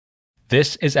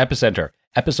This is Epicenter,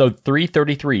 episode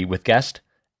 333 with guest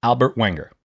Albert Wenger.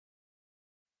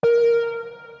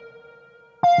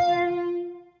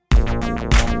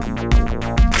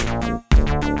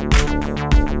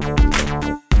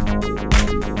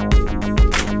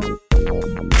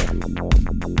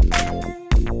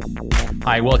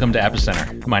 Hi, welcome to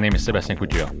Epicenter. My name is Sebastian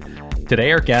Couture.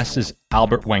 Today our guest is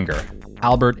Albert Wenger.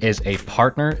 Albert is a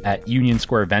partner at Union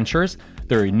Square Ventures.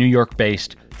 They're a New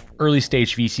York-based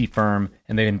early-stage VC firm,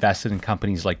 and they've invested in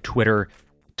companies like Twitter,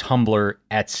 Tumblr,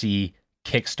 Etsy,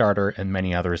 Kickstarter, and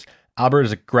many others. Albert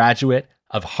is a graduate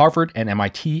of Harvard and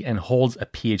MIT and holds a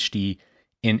Ph.D.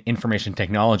 in information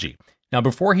technology. Now,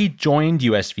 before he joined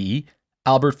USV,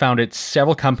 Albert founded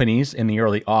several companies in the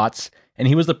early aughts, and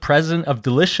he was the president of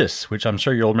Delicious, which I'm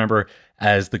sure you'll remember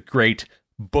as the great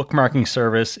bookmarking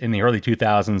service in the early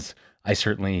 2000s. I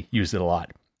certainly used it a lot.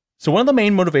 So one of the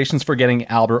main motivations for getting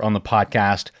Albert on the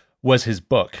podcast was his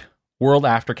book, World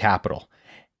After Capital.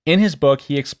 In his book,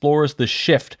 he explores the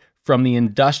shift from the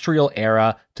industrial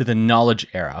era to the knowledge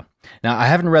era. Now, I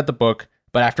haven't read the book,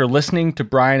 but after listening to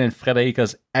Brian and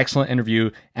Frederica's excellent interview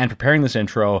and preparing this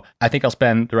intro, I think I'll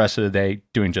spend the rest of the day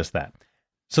doing just that.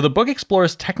 So the book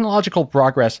explores technological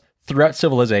progress throughout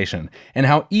civilization and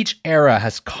how each era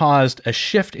has caused a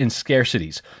shift in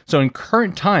scarcities. So in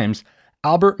current times,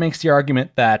 Albert makes the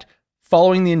argument that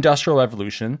following the Industrial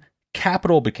Revolution,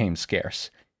 capital became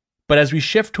scarce. But as we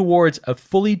shift towards a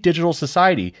fully digital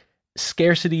society,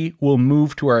 scarcity will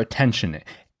move to our attention.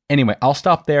 Anyway, I'll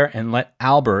stop there and let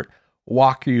Albert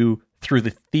walk you through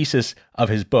the thesis of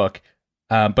his book,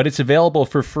 but it's available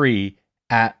for free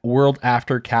at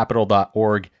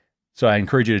worldaftercapital.org, so I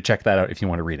encourage you to check that out if you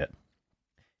want to read it.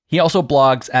 He also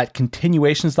blogs at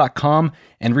continuations.com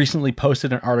and recently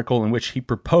posted an article in which he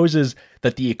proposes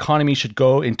that the economy should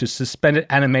go into suspended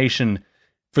animation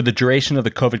for the duration of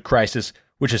the COVID crisis,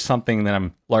 which is something that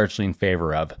I'm largely in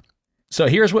favor of. So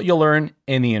here's what you'll learn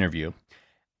in the interview.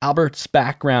 Albert's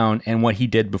background and what he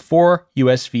did before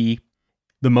USV,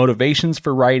 the motivations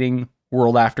for writing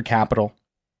World After Capital,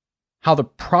 how the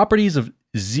properties of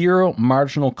zero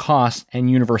marginal cost and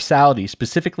universality,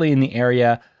 specifically in the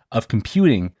area of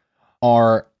computing,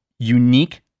 are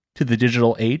unique to the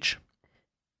digital age,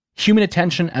 human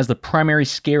attention as the primary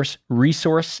scarce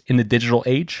resource in the digital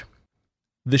age,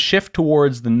 the shift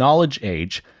towards the knowledge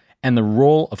age and the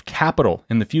role of capital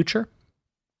in the future,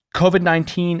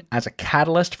 COVID-19 as a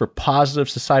catalyst for positive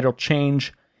societal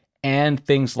change, and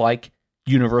things like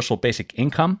universal basic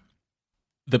income,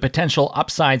 the potential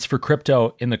upsides for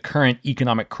crypto in the current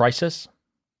economic crisis,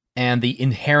 and the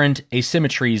inherent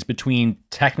asymmetries between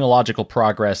technological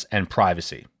progress and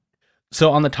privacy.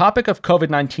 So on the topic of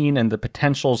COVID-19 and the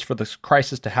potentials for this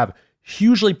crisis to have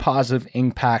hugely positive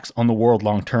impacts on the world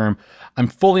long term, I'm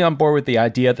fully on board with the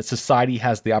idea that society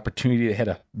has the opportunity to hit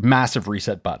a massive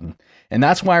reset button. And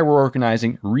that's why we're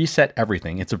organizing Reset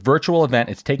Everything. It's a virtual event.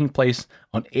 It's taking place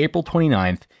on April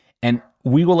 29th, and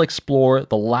we will explore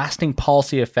the lasting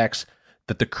policy effects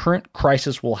that the current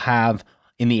crisis will have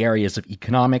in the areas of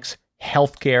economics,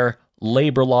 healthcare,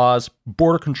 labor laws,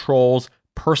 border controls,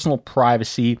 personal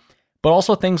privacy, but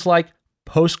also things like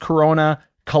post-corona,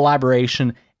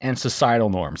 collaboration, and societal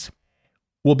norms.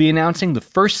 We'll be announcing the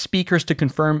first speakers to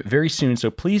confirm very soon, so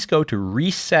please go to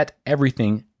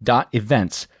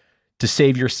reseteverything.events to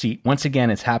save your seat. Once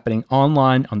again, it's happening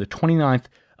online on the 29th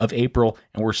of April,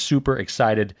 and we're super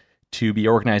excited to be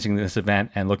organizing this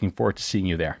event and looking forward to seeing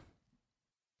you there.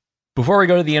 Before we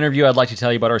go to the interview, I'd like to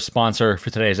tell you about our sponsor for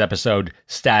today's episode,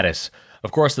 Status.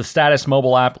 Of course, the Status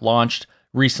mobile app launched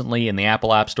recently in the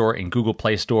Apple App Store and Google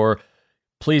Play Store.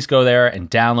 Please go there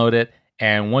and download it.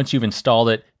 And once you've installed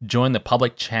it, join the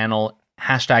public channel,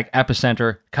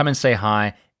 #Epicenter, come and say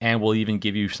hi, and we'll even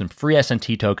give you some free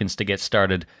SNT tokens to get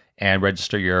started and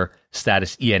register your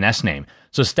Status ENS name.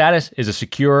 So Status is a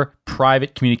secure,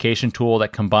 private communication tool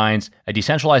that combines a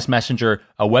decentralized messenger,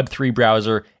 a Web3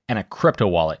 browser, and a crypto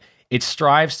wallet. It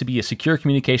strives to be a secure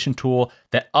communication tool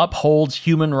that upholds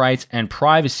human rights and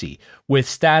privacy. With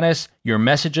Status, your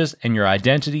messages and your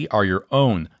identity are your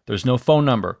own. There's no phone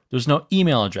number, there's no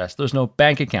email address, there's no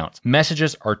bank accounts.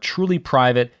 Messages are truly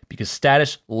private because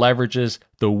Status leverages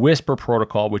the Whisper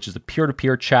protocol, which is a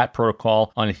peer-to-peer chat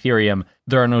protocol on Ethereum.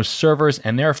 There are no servers,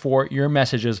 and therefore your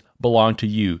messages belong to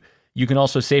you. You can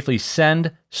also safely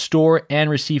send, store, and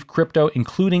receive crypto,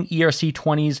 including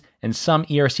ERC-20s and some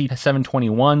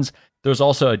ERC-721s. There's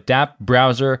also a dApp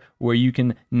browser where you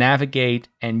can navigate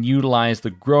and utilize the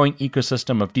growing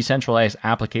ecosystem of decentralized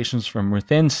applications from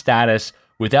within Status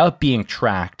without being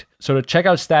tracked. So to check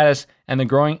out Status and the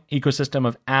growing ecosystem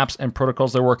of apps and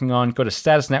protocols they're working on, go to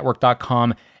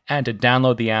statusnetwork.com, and to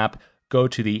download the app, go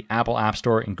to the Apple App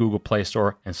Store and Google Play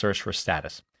Store and search for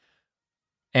Status.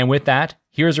 And with that,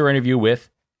 here's our interview with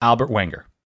Albert Wenger.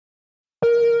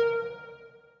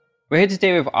 We're here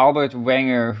today with Albert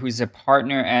Wenger, who's a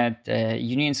partner at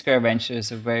Union Square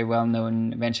Ventures, a very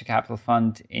well-known venture capital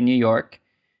fund in New York.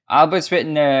 Albert's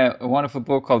written a wonderful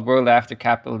book called World After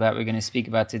Capital that we're going to speak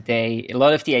about today. A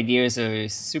lot of the ideas are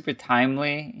super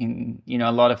timely in,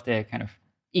 a lot of the kind of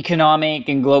economic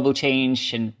and global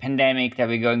change and pandemic that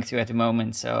we're going through at the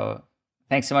moment. So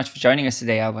thanks so much for joining us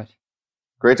today, Albert.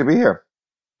 Great to be here.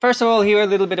 First of all, hear a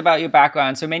little bit about your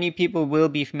background. So many people will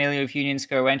be familiar with Union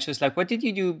Square Ventures. Like, what did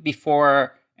you do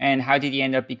before and how did you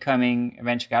end up becoming a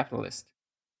venture capitalist?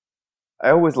 I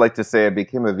always like to say I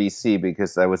became a VC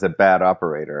because I was a bad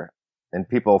operator. And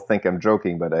people think I'm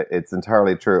joking, but it's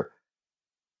entirely true.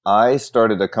 I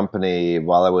started a company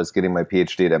while I was getting my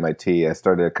Ph.D. at MIT. I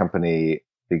started a company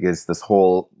because this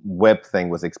whole web thing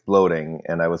was exploding.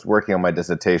 And I was working on my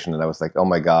dissertation and I was like, oh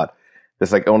my God,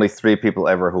 there's like only 3 people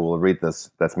ever who will read this.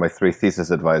 That's my 3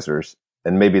 thesis advisors.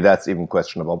 And maybe that's even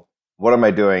questionable. What am I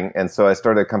doing? And so I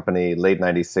started a company late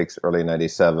 96, early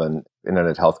 97,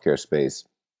 internet healthcare space.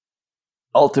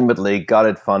 Ultimately got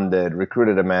it funded,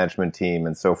 recruited a management team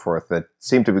and so forth that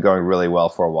seemed to be going really well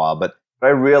for a while. But I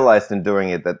realized in doing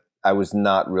it that I was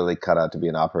not really cut out to be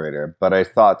an operator. But I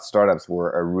thought startups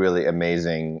were a really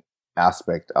amazing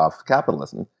aspect of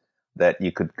capitalism, that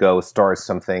you could go start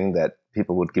something that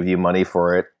people would give you money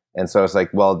for it. And so I was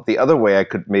like, well, the other way I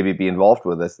could maybe be involved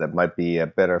with this that might be a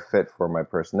better fit for my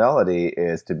personality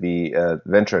is to be a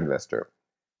venture investor.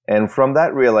 And from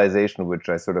that realization, which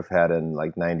I sort of had in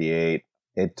like 98,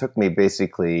 it took me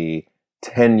basically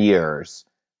 10 years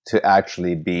to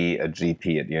actually be a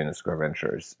GP at Union Square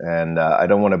Ventures. And I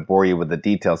don't want to bore you with the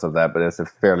details of that, but it's a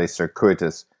fairly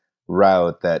circuitous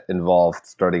route that involved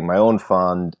starting my own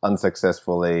fund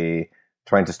unsuccessfully,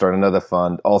 trying to start another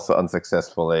fund also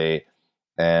unsuccessfully,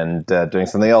 and doing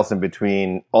something else in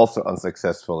between also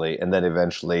unsuccessfully, and then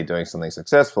eventually doing something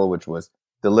successful, which was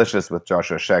Delicious with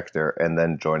Joshua Schechter, and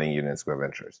then joining Union Square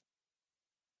Ventures.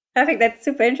 Perfect. That's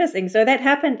super interesting. So that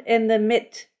happened in the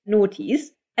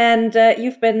mid-noughties, and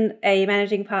you've been a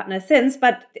managing partner since.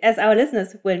 But as our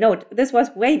listeners will note, this was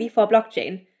way before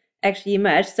blockchain actually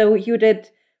emerged. So you did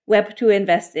Web2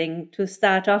 investing to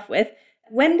start off with.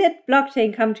 When did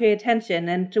blockchain come to your attention,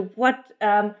 and what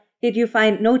did you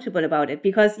find notable about it?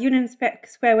 Because Union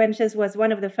Square Ventures was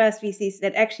one of the first VCs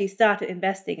that actually started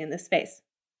investing in this space.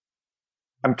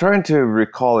 I'm trying to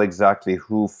recall exactly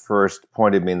who first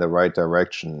pointed me in the right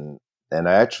direction. And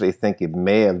I actually think it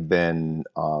may have been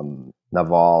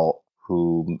Naval,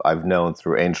 who I've known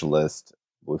through AngelList.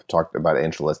 We've talked about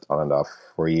AngelList on and off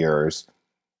for years.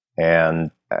 And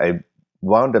I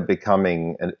wound up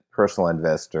becoming a personal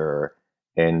investor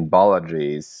in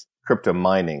Balaji's crypto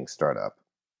mining startup.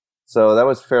 So that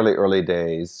was fairly early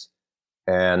days.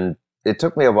 And it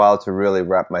took me a while to really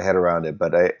wrap my head around it.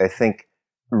 But I think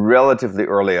relatively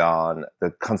early on, the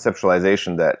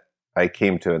conceptualization that I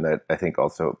came to, and that I think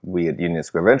also we at Union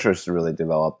Square Ventures really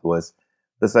developed, was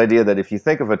this idea that if you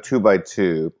think of a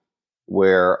 2x2,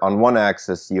 where on one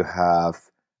axis you have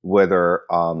whether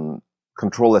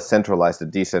control is centralized or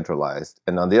decentralized,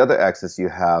 and on the other axis you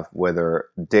have whether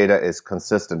data is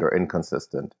consistent or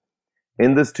inconsistent.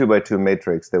 In this 2x2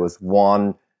 matrix, there was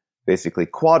one basically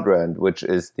quadrant, which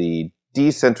is the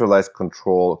decentralized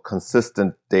control,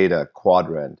 consistent data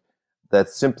quadrant that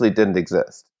simply didn't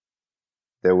exist.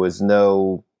 There was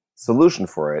no solution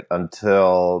for it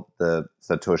until the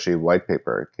Satoshi white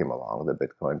paper came along, the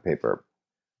Bitcoin paper.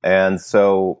 And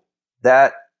so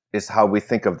that is how we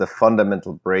think of the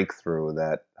fundamental breakthrough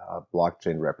that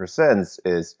blockchain represents,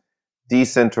 is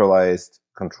decentralized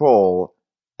control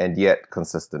and yet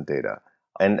consistent data.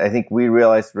 And I think we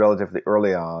realized relatively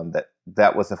early on that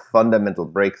that was a fundamental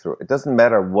breakthrough. It doesn't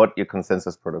matter what your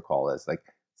consensus protocol is. Like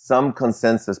some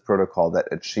consensus protocol that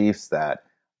achieves that,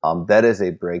 that is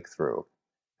a breakthrough.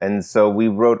 And so we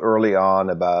wrote early on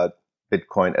about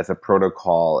Bitcoin as a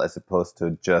protocol as opposed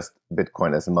to just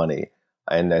Bitcoin as money.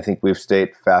 And I think we've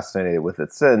stayed fascinated with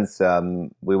it since.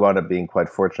 We wound up being quite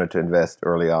fortunate to invest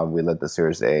early on. We led the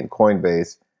Series A in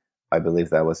Coinbase. I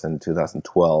believe that was in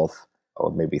 2012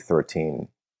 or maybe 13.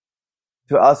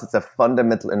 To us, it's a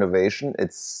fundamental innovation.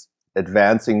 It's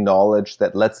advancing knowledge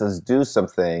that lets us do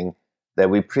something that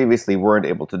we previously weren't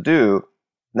able to do.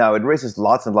 Now, it raises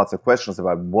lots and lots of questions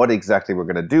about what exactly we're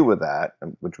going to do with that,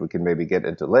 which we can maybe get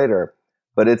into later.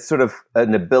 But it's sort of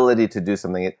an ability to do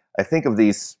something. I think of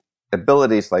these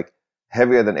abilities like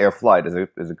heavier than air flight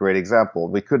is a great example.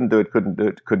 We couldn't do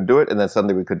it, and then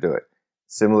suddenly we could do it.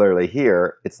 Similarly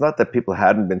here, it's not that people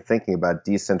hadn't been thinking about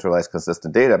decentralized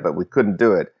consistent data, but we couldn't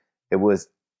do it. It was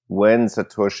when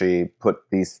Satoshi put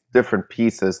these different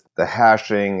pieces, the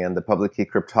hashing and the public key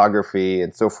cryptography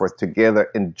and so forth, together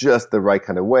in just the right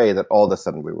kind of way that all of a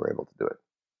sudden we were able to do it.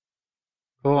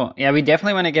 Cool. Yeah, we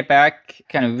definitely want to get back,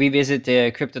 kind of revisit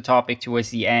the crypto topic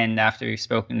towards the end after we've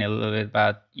spoken a little bit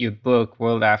about your book,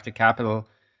 World After Capital.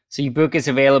 So your book is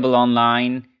available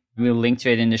online. We'll link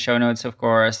to it in the show notes, of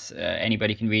course.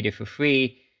 Anybody can read it for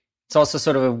free. It's also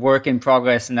sort of a work in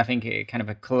progress and I think kind of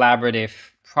a collaborative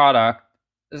product.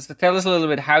 So tell us a little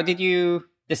bit, how did you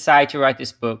decide to write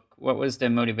this book? What was the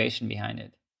motivation behind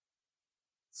it?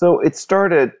 So it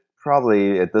started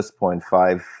probably at this point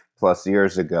 5+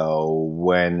 years ago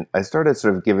when I started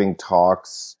sort of giving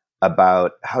talks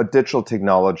about how digital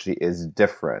technology is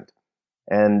different.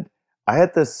 And I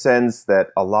had this sense that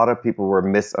a lot of people were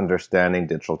misunderstanding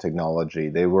digital technology.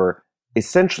 They were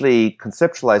essentially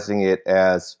conceptualizing it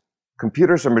as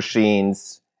computers are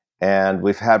machines, and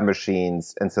we've had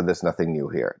machines, and so there's nothing new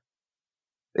here.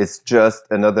 It's just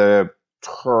another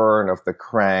turn of the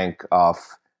crank of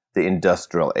the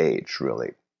industrial age,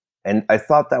 really. And I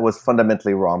thought that was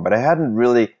fundamentally wrong, but I hadn't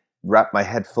really wrapped my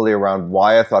head fully around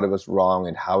why I thought it was wrong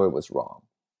and how it was wrong.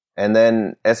 And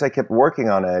then as I kept working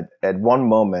on it, at one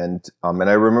moment, and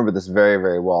I remember this very,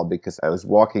 very well because I was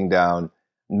walking down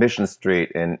Mission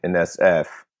Street in SF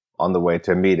on the way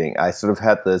to a meeting, I sort of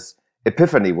had this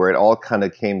epiphany where it all kind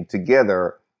of came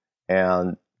together,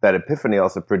 and that epiphany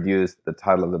also produced the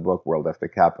title of the book, World After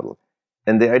Capital.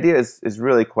 And the idea is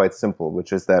really quite simple,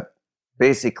 which is that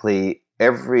basically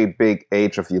every big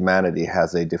age of humanity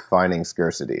has a defining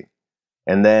scarcity.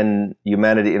 And then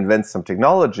humanity invents some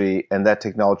technology, and that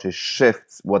technology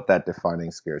shifts what that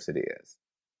defining scarcity is.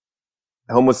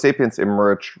 Homo sapiens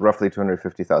emerged roughly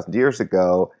 250,000 years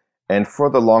ago, and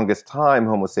for the longest time,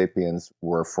 Homo sapiens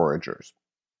were foragers.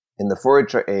 In the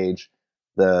forager age,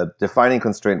 the defining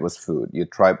constraint was food. Your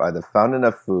tribe either found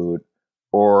enough food,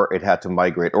 or it had to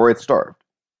migrate, or it starved.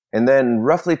 And then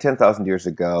roughly 10,000 years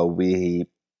ago, we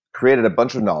created a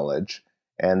bunch of knowledge,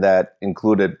 and that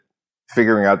included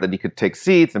figuring out that you could take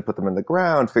seeds and put them in the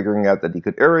ground, figuring out that you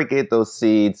could irrigate those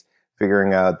seeds,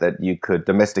 figuring out that you could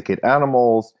domesticate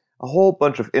animals, a whole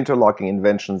bunch of interlocking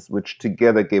inventions which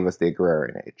together gave us the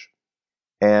agrarian age.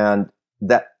 And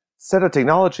that set of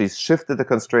technologies shifted the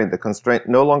constraint. The constraint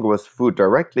no longer was food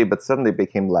directly, but suddenly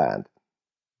became land,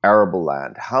 arable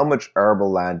land. How much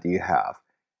arable land do you have?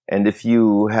 And if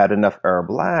you had enough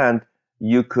arable land,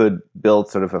 you could build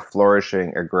sort of a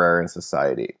flourishing agrarian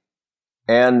society.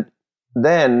 And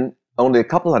then, only a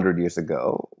couple hundred years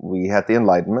ago, we had the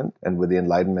Enlightenment, and with the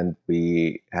Enlightenment,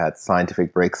 we had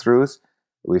scientific breakthroughs.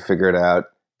 We figured out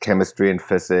chemistry and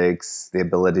physics, the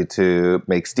ability to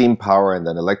make steam power and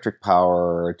then electric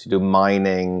power, to do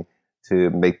mining, to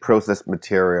make processed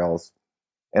materials.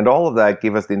 And all of that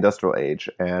gave us the industrial age.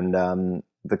 And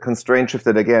the constraint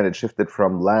shifted again. It shifted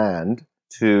from land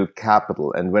to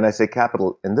capital. And when I say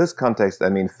capital, in this context, I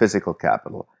mean physical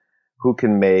capital. Who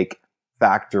can make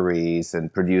factories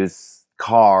and produce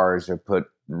cars or put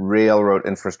railroad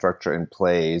infrastructure in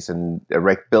place and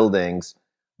erect buildings,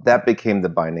 that became the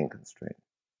binding constraint.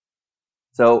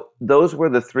 So those were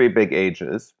the three big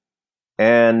ages.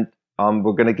 And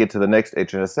we're going to get to the next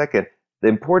age in a second. The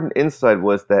important insight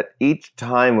was that each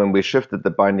time when we shifted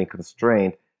the binding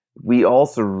constraint, we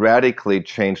also radically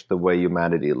changed the way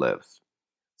humanity lives.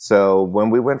 So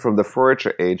when we went from the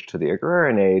forager age to the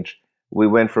agrarian age, we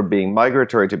went from being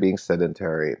migratory to being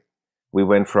sedentary. We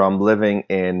went from living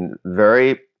in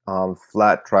very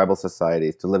flat tribal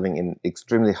societies to living in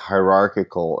extremely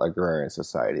hierarchical agrarian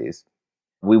societies.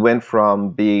 We went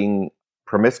from being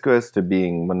promiscuous to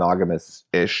being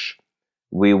monogamous-ish.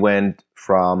 We went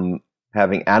from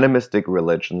having animistic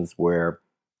religions where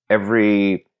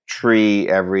every tree,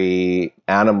 every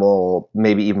animal,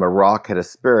 maybe even a rock had a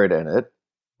spirit in it.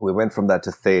 We went from that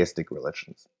to theistic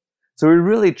religions. So we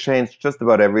really changed just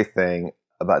about everything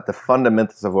about the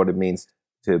fundamentals of what it means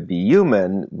to be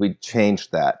human. We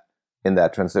changed that in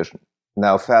that transition.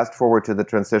 Now, fast forward to the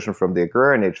transition from the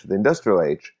agrarian age to the industrial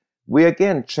age. We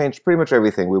again changed pretty much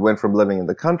everything. We went from living in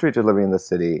the country to living in the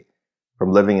city,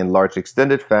 from living in large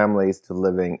extended families to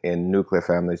living in nuclear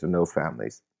families or no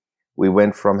families. We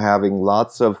went from having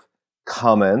lots of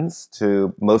commons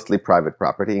to mostly private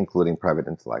property, including private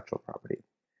intellectual property.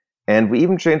 And we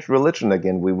even changed religion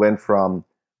again. We went from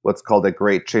what's called a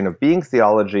great chain of being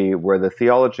theology, where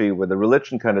the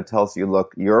religion kind of tells you,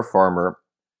 look, you're a farmer.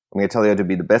 I'm going to tell you how to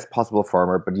be the best possible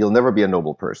farmer, but you'll never be a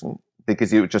noble person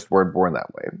because you just weren't born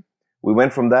that way. We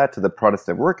went from that to the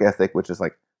Protestant work ethic, which is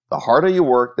like, the harder you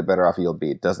work, the better off you'll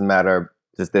be. It doesn't matter.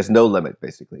 There's no limit,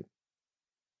 basically.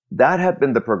 That had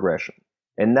been the progression.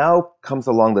 And now comes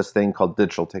along this thing called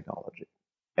digital technology.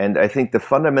 And I think the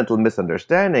fundamental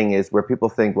misunderstanding is where people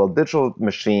think, well, digital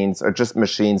machines are just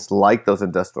machines like those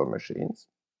industrial machines,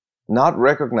 not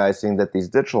recognizing that these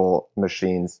digital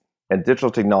machines and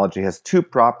digital technology has two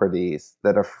properties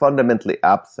that are fundamentally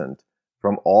absent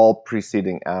from all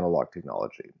preceding analog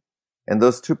technology. And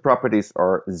those two properties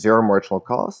are zero marginal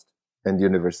cost and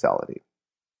universality.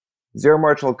 Zero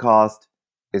marginal cost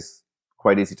is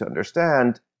quite easy to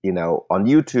understand. On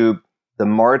YouTube, the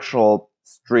marginal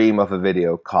stream of a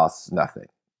video costs nothing.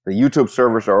 The YouTube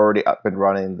servers are already up and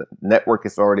running. The network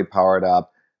is already powered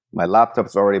up. My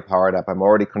laptop's already powered up. I'm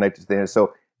already connected to the internet.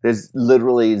 So there's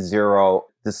literally zero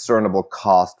discernible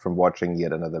cost from watching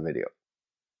yet another video.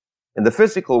 In the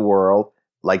physical world,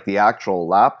 like the actual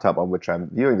laptop on which I'm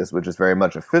viewing this, which is very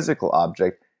much a physical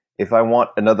object, if I want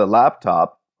another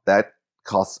laptop, that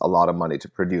costs a lot of money to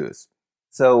produce.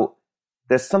 So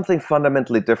there's something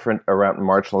fundamentally different around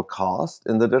marginal cost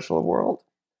in the digital world.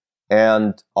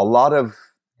 And a lot of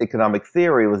economic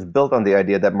theory was built on the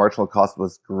idea that marginal cost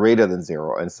was greater than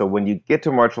zero. And so when you get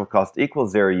to marginal cost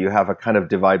equals zero, you have a kind of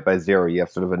divide by zero. You have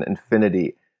sort of an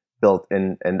infinity built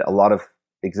in, and a lot of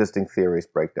existing theories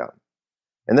break down.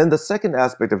 And then the second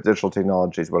aspect of digital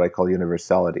technology is what I call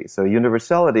universality. So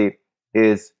universality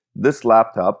is this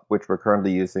laptop, which we're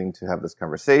currently using to have this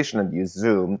conversation and use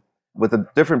Zoom, with a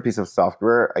different piece of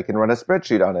software, I can run a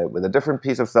spreadsheet on it. With a different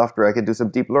piece of software, I can do some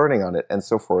deep learning on it, and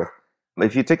so forth.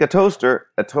 If you take a toaster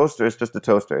is just a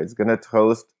toaster. It's going to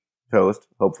toast,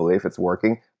 hopefully, if it's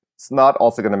working. It's not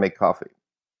also going to make coffee.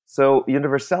 So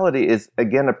universality is,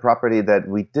 again, a property that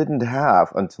we didn't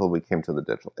have until we came to the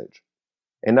digital age.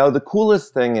 And now the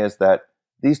coolest thing is that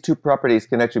these two properties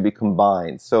can actually be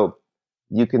combined. So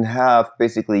you can have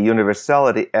basically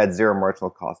universality at zero marginal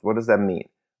cost. What does that mean?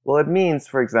 Well, it means,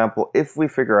 for example, if we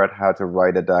figure out how to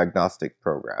write a diagnostic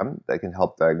program that can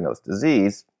help diagnose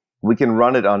disease, we can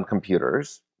run it on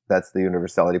computers. That's the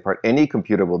universality part. Any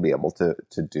computer will be able to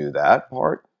do that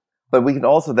part. But we can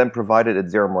also then provide it at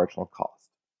zero marginal cost.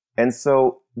 And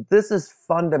so this is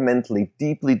fundamentally,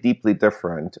 deeply, deeply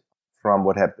different from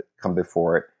what had come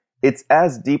before it. It's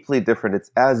as deeply different,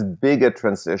 it's as big a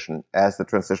transition as the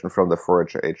transition from the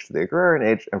forager age to the agrarian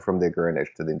age and from the agrarian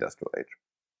age to the industrial age.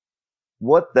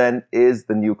 What then is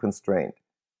the new constraint?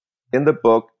 In the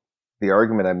book, the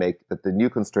argument I make that the new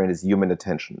constraint is human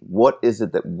attention. What is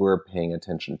it that we're paying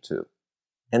attention to?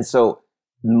 And so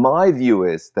my view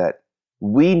is that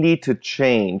we need to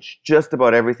change just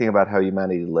about everything about how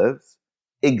humanity lives,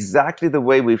 exactly the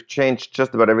way we've changed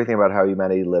just about everything about how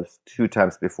humanity lives 2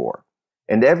 times before.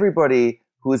 And everybody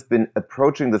who's been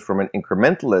approaching this from an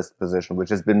incrementalist position, which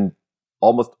has been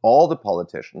almost all the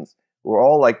politicians, who are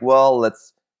all like, well,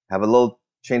 let's have a little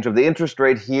change of the interest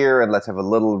rate here, and let's have a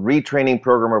little retraining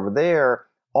program over there.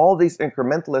 All these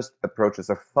incrementalist approaches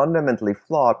are fundamentally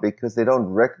flawed because they don't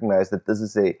recognize that this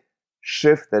is a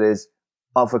shift that is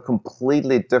of a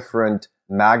completely different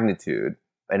magnitude,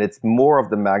 and it's more of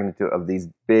the magnitude of these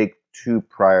big 2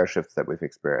 prior shifts that we've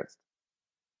experienced.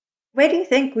 Where do you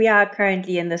think we are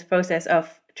currently in this process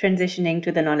of transitioning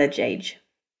to the knowledge age?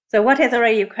 So what has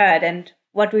already occurred, and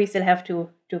what do we still have to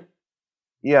do?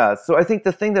 Yeah, so I think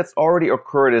the thing that's already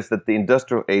occurred is that the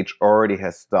industrial age already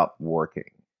has stopped working.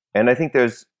 And I think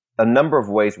there's a number of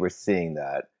ways we're seeing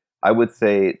that. I would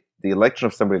say the election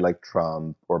of somebody like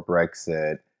Trump or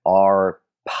Brexit are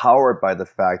powered by the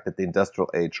fact that the industrial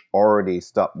age already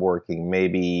stopped working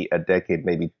maybe a decade,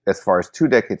 maybe as far as 2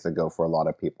 decades ago for a lot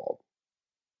of people.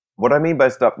 What I mean by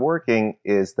stopped working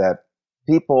is that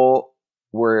people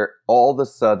were all of a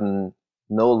sudden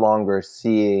no longer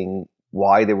seeing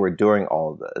why they were doing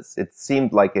all of this. It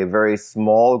seemed like a very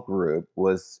small group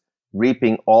was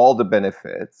reaping all the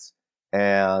benefits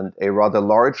and a rather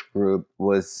large group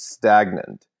was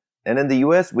stagnant. And in the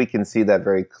US, we can see that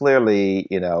very clearly,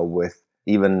 with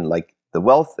even like the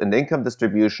wealth and income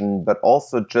distribution, but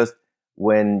also just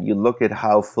when you look at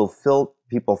how fulfilled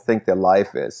people think their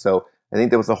life is. So I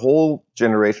think there was a whole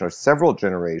generation or several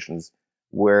generations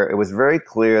where it was very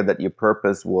clear that your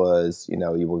purpose was, you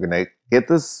were going to get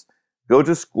this, go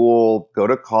to school, go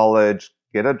to college,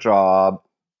 get a job,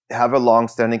 have a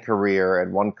long-standing career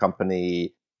at one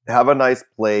company, have a nice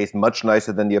place, much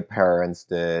nicer than your parents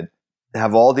did,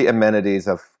 have all the amenities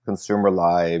of consumer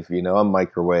life, a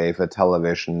microwave, a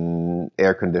television,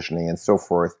 air conditioning, and so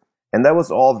forth. And that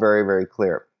was all very, very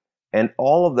clear. And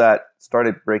all of that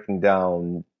started breaking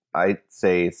down, I'd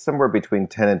say, somewhere between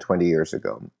 10 and 20 years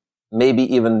ago. Maybe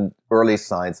even early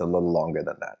signs a little longer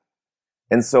than that.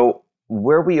 And so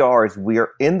where we are is we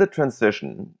are in the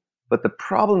transition, but the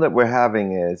problem that we're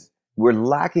having is we're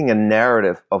lacking a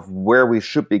narrative of where we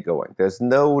should be going. There's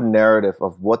no narrative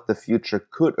of what the future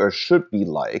could or should be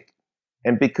like.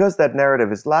 And because that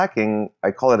narrative is lacking,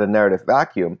 I call it a narrative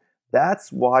vacuum.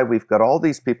 That's why we've got all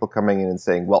these people coming in and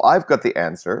saying, well, I've got the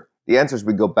answer. The answer is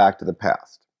we go back to the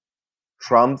past.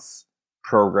 Trump's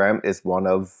program is one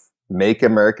of Make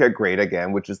America Great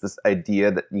Again, which is this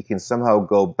idea that you can somehow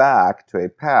go back to a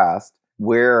past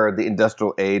where the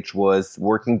industrial age was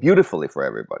working beautifully for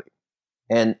everybody.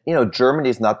 And, Germany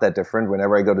is not that different.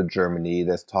 Whenever I go to Germany,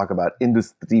 there's talk about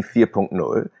Industrie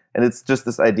 4.0. And it's just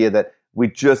this idea that we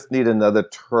just need another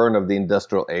turn of the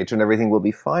industrial age and everything will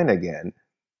be fine again.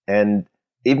 And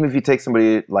even if you take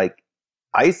somebody like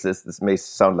ISIS, this may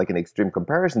sound like an extreme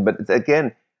comparison, but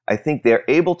again, I think they're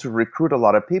able to recruit a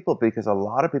lot of people because a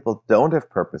lot of people don't have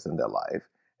purpose in their life.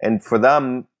 And for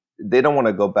them, they don't want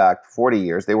to go back 40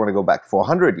 years. They want to go back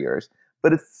 400 years.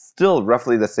 But it's still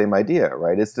roughly the same idea,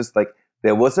 right? It's just like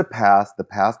there was a past. The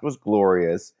past was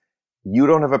glorious. You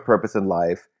don't have a purpose in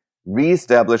life.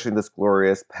 Reestablishing this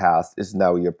glorious past is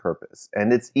now your purpose.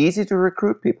 And it's easy to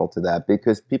recruit people to that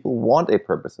because people want a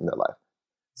purpose in their life.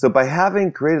 So by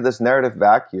having created this narrative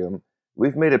vacuum,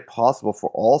 we've made it possible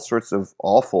for all sorts of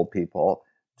awful people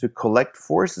to collect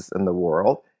forces in the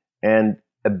world. And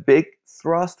a big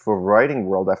thrust for writing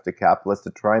World After Capital is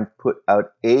to try and put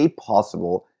out a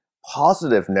possible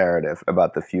positive narrative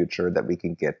about the future that we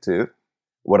can get to,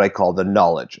 what I call the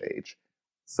knowledge age.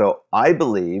 So I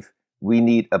believe we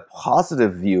need a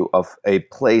positive view of a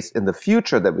place in the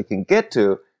future that we can get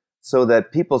to so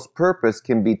that people's purpose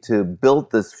can be to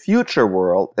build this future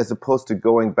world as opposed to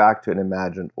going back to an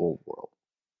imagined old world.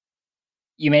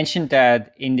 You mentioned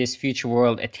that in this future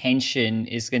world, attention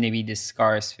is going to be the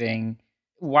scarce thing.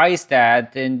 Why is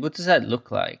that? And what does that look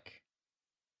like?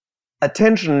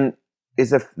 Attention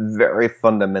is a very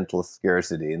fundamental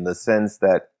scarcity in the sense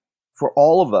that for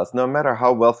all of us, no matter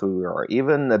how wealthy we are,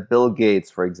 even Bill Gates,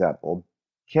 for example,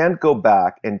 can't go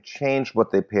back and change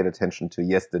what they paid attention to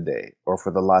yesterday or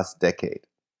for the last decade,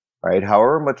 right?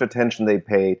 However much attention they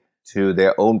paid to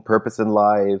their own purpose in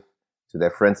life, to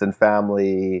their friends and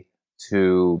family,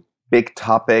 to big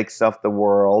topics of the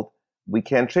world, we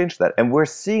can't change that. And we're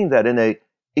seeing that in an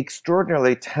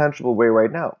extraordinarily tangible way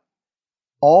right now.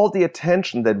 All the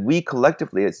attention that we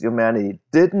collectively as humanity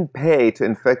didn't pay to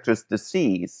infectious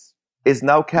disease is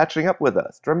now catching up with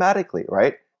us dramatically,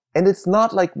 right? And it's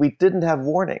not like we didn't have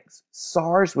warnings.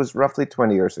 SARS was roughly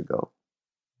 20 years ago.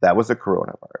 That was a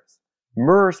coronavirus.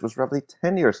 MERS was roughly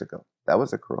 10 years ago. That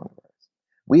was a coronavirus.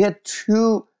 We had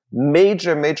two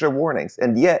major warnings,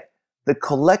 and yet the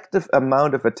collective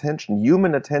amount of attention,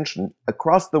 human attention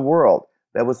across the world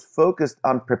that was focused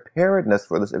on preparedness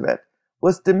for this event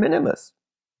was de minimis,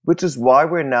 which is why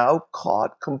we're now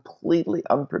caught completely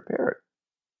unprepared.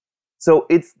 So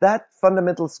it's that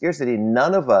fundamental scarcity.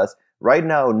 None of us right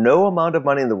now, no amount of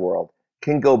money in the world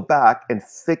can go back and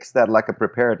fix that lack of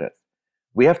preparedness.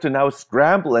 We have to now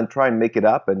scramble and try and make it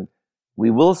up, and we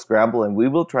will scramble and we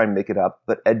will try and make it up,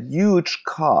 but at huge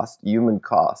cost, human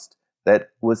cost, that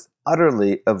was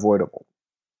utterly avoidable.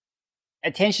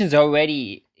 Attention's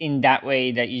already in that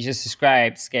way that you just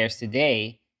described scarce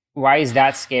today. Why is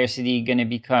that scarcity going to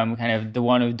become kind of the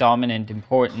one of dominant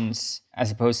importance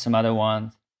as opposed to some other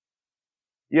ones?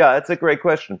 Yeah, that's a great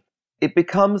question. It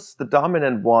becomes the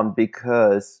dominant one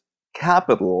because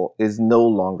capital is no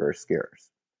longer scarce.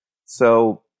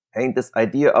 So I think this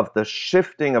idea of the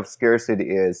shifting of scarcity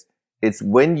it's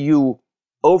when you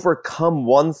overcome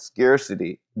one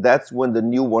scarcity, that's when the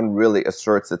new one really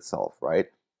asserts itself, right?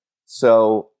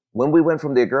 So when we went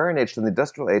from the agrarian age to the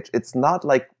industrial age, it's not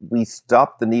like we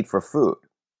stopped the need for food.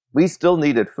 We still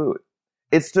needed food.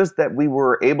 It's just that we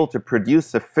were able to produce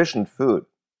sufficient food.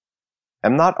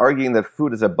 I'm not arguing that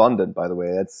food is abundant, by the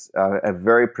way. That's a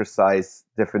very precise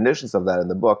definitions of that in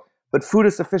the book. But food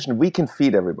is sufficient. We can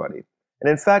feed everybody. And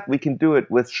in fact, we can do it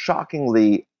with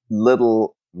shockingly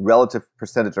little relative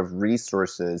percentage of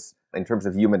resources in terms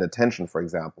of human attention, for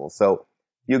example. So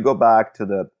you go back to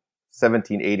the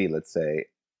 1780, let's say,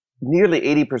 nearly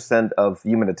 80% of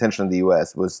human attention in the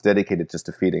US was dedicated just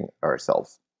to feeding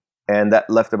ourselves. And that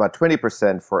left about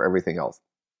 20% for everything else.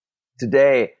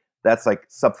 Today, that's like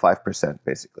sub 5%,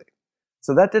 basically.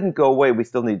 So that didn't go away. We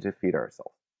still need to feed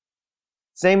ourselves.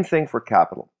 Same thing for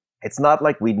capital. It's not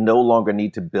like we no longer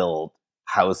need to build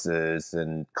houses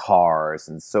and cars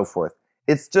and so forth.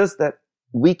 It's just that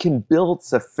we can build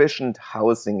sufficient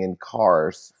housing and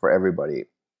cars for everybody.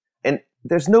 And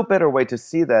there's no better way to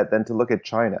see that than to look at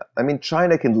China. I mean,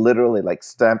 China can literally like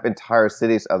stamp entire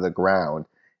cities out of the ground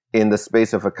in the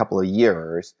space of a couple of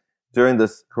years. During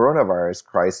this coronavirus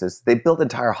crisis, they built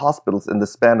entire hospitals in the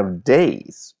span of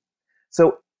days.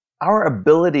 So our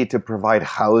ability to provide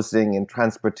housing and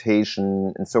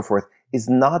transportation and so forth is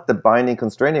not the binding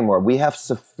constraint anymore. We have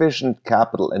sufficient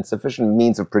capital and sufficient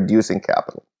means of producing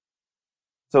capital.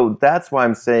 So that's why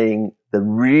I'm saying the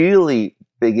really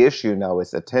big issue now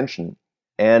is attention.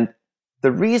 And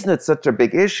the reason it's such a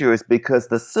big issue is because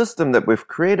the system that we've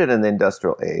created in the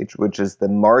industrial age, which is the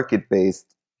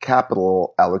market-based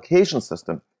capital allocation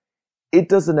system, it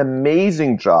does an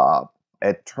amazing job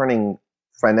at turning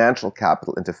financial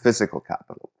capital into physical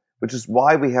capital, which is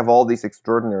why we have all these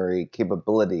extraordinary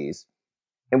capabilities,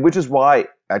 and which is why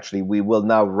actually we will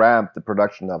now ramp the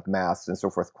production of masks and so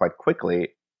forth quite quickly,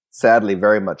 sadly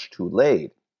very much too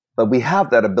late. But we have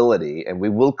that ability, and we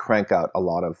will crank out a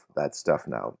lot of that stuff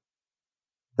now.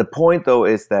 The point, though,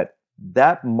 is that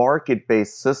that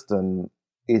market-based system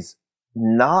is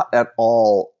not at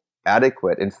all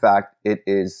adequate. In fact, it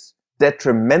is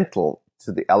detrimental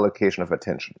to the allocation of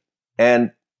attention.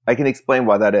 And I can explain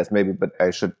why that is, maybe, but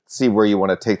I should see where you want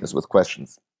to take this with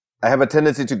questions. I have a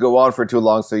tendency to go on for too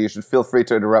long, so you should feel free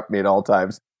to interrupt me at all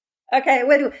times. Okay,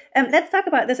 well, let's talk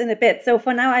about this in a bit. So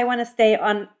for now, I want to stay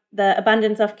on the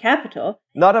abundance of capital.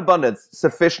 Not abundance,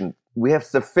 sufficient. We have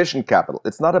sufficient capital.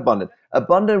 It's not abundant.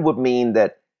 Abundant would mean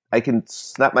that I can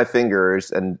snap my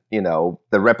fingers and, the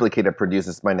replicator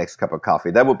produces my next cup of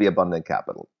coffee. That would be abundant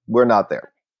capital. We're not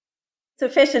there.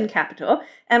 Sufficient capital.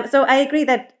 So I agree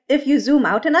that if you zoom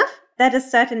out enough, that is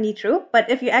certainly true. But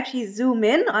if you actually zoom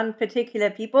in on particular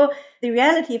people, the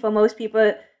reality for most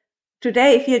people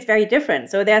today feels very different.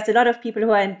 So there's a lot of people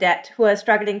who are in debt, who are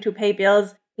struggling to pay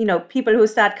bills. People who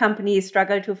start companies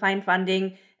struggle to find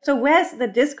funding. So where's the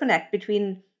disconnect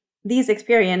between these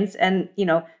experiences and,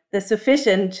 the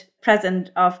sufficient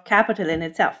present of capital in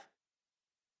itself?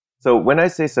 So when I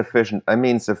say sufficient, I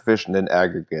mean sufficient in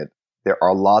aggregate. There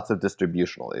are lots of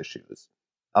distributional issues.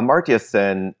 Amartya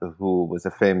Sen, who was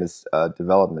a famous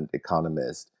development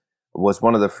economist, was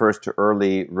one of the first to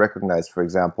early recognize, for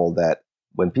example, that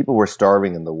when people were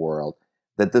starving in the world,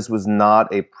 that this was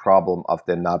not a problem of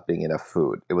there not being enough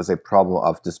food. It was a problem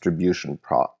of distribution.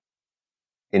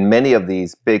 In many of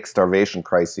these big starvation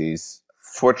crises,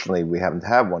 fortunately, we haven't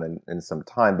had one in some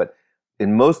time, but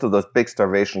in most of those big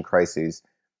starvation crises,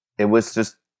 it was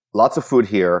just lots of food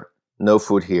here, no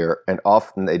food here, and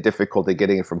often a difficulty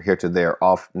getting it from here to there,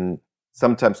 often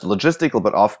sometimes logistical,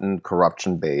 but often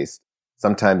corruption-based.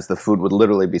 Sometimes the food would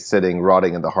literally be sitting,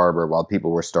 rotting in the harbor while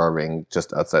people were starving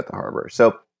just outside the harbor.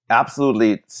 So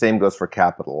absolutely, same goes for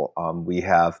capital. We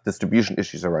have distribution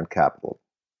issues around capital.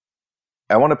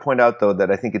 I want to point out, though, that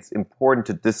I think it's important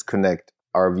to disconnect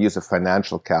our views of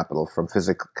financial capital from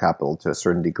physical capital to a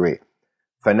certain degree.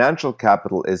 Financial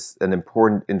capital is an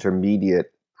important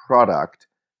intermediate product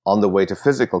on the way to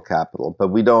physical capital, but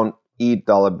we don't eat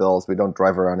dollar bills, we don't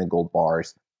drive around in gold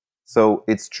bars. So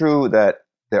it's true that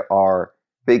there are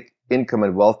big income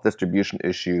and wealth distribution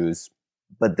issues,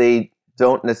 but they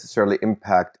don't necessarily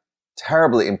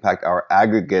terribly impact our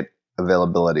aggregate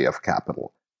availability of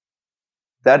capital.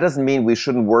 That doesn't mean we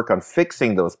shouldn't work on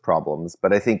fixing those problems,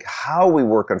 but I think how we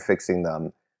work on fixing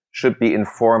them should be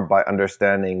informed by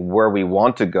understanding where we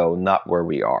want to go, not where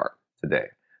we are today.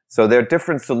 So there are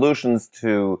different solutions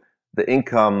to the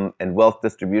income and wealth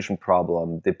distribution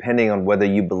problem, depending on whether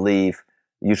you believe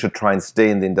you should try and stay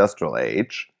in the industrial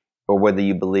age or whether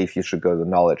you believe you should go to the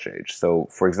knowledge age. So,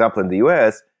 for example, in the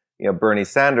US, Bernie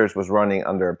Sanders was running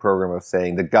under a program of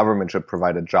saying the government should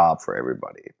provide a job for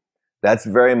everybody. That's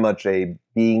very much a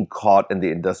being caught in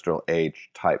the industrial age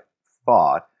type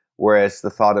thought, whereas the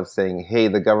thought of saying, hey,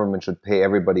 the government should pay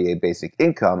everybody a basic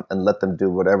income and let them do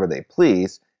whatever they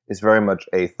please is very much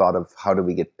a thought of how do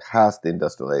we get past the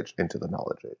industrial age into the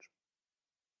knowledge age.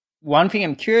 One thing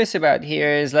I'm curious about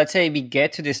here is, let's say we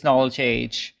get to this knowledge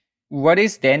age, what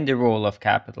is then the role of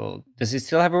capital? Does it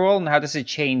still have a role, and how does it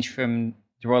change from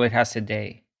the role it has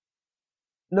today?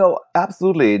 No,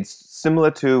 absolutely. It's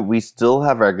similar to, we still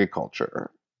have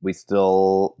agriculture. We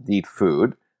still need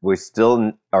food. We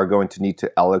still are going to need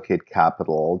to allocate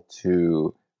capital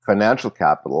to financial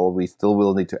capital. We still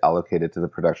will need to allocate it to the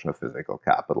production of physical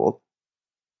capital.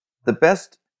 The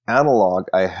best analog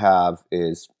I have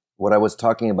is what I was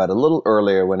talking about a little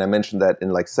earlier when I mentioned that in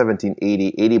like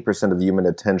 1780, 80% of human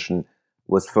attention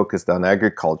was focused on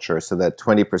agriculture, so that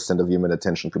 20% of human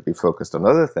attention could be focused on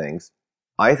other things.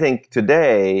 I think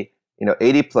today,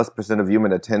 80+% of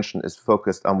human attention is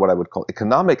focused on what I would call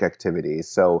economic activities.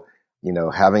 So,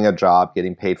 having a job,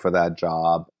 getting paid for that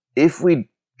job. If we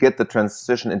get the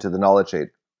transition into the knowledge age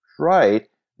right,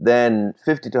 then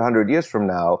 50 to 100 years from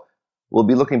now, we'll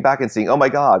be looking back and seeing, oh my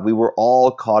God, we were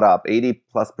all caught up.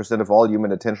 80+% of all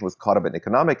human attention was caught up in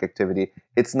economic activity.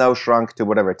 It's now shrunk to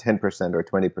whatever, 10% or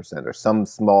 20% or some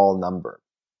small number.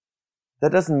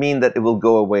 That doesn't mean that it will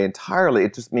go away entirely.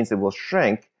 It just means it will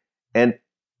shrink. And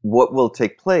what will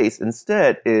take place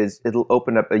instead is it'll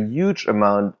open up a huge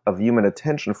amount of human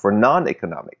attention for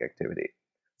non-economic activity.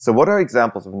 So what are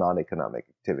examples of non-economic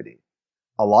activity?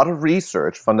 A lot of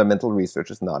research, fundamental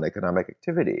research, is non-economic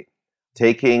activity.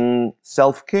 Taking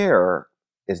self-care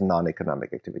is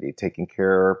non-economic activity. Taking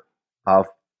care of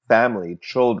family,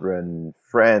 children,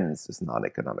 friends is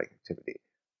non-economic activity.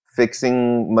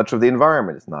 Fixing much of the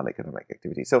environment is non-economic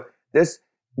activity. So there's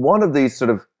one of these sort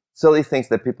of silly things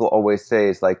that people always say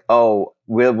is like, oh,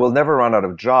 we'll never run out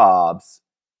of jobs.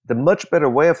 The much better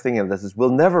way of thinking of this is we'll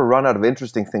never run out of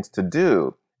interesting things to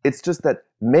do. It's just that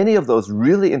many of those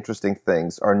really interesting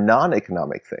things are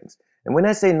non-economic things. And when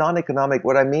I say non-economic,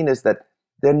 what I mean is that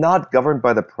they're not governed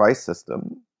by the price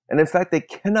system. And in fact, they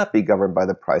cannot be governed by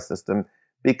the price system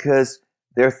because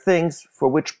they're things for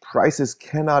which prices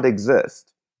cannot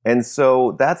exist. And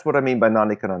so that's what I mean by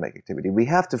non-economic activity. We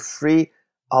have to free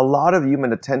a lot of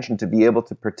human attention to be able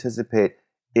to participate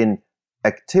in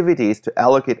activities, to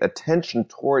allocate attention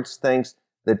towards things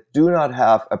that do not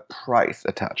have a price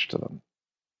attached to them.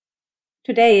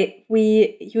 Today,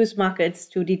 we use markets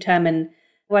to determine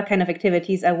what kind of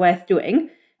activities are worth doing.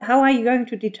 How are you going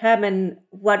to determine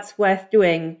what's worth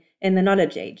doing in the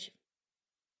knowledge age?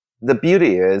 The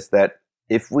beauty is that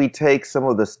if we take some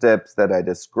of the steps that I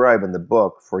describe in the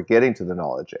book for getting to the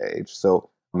knowledge age, so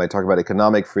I talk about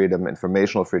economic freedom,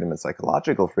 informational freedom, and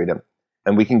psychological freedom,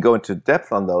 and we can go into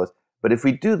depth on those. But if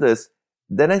we do this,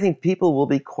 then I think people will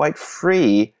be quite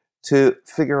free to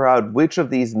figure out which of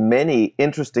these many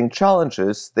interesting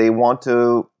challenges they want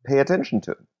to pay attention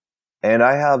to. And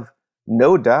I have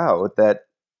no doubt that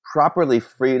properly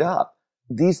freed up,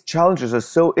 these challenges are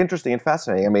so interesting and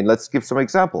fascinating. I mean, let's give some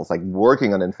examples, like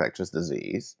working on infectious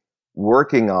disease,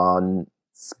 working on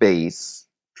space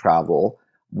travel,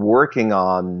 working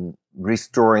on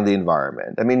restoring the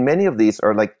environment. I mean, many of these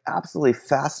are like absolutely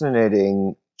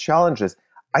fascinating challenges.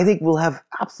 I think we'll have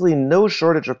absolutely no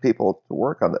shortage of people to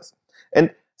work on this.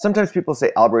 And sometimes people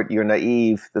say, Albert, you're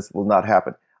naive, this will not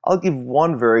happen. I'll give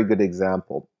one very good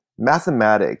example.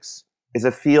 Mathematics is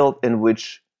a field in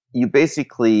which you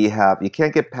basically you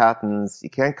can't get patents, you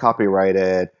can't copyright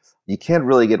it, you can't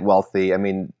really get wealthy. I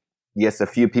mean, yes, a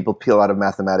few people peel out of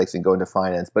mathematics and go into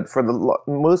finance, but for the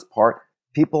most part,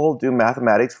 people do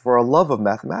mathematics for a love of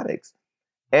mathematics.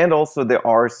 And also there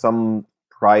are some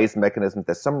prize mechanisms,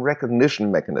 there's some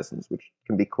recognition mechanisms, which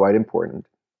can be quite important.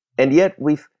 And yet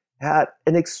we've had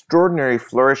an extraordinary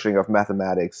flourishing of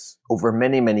mathematics over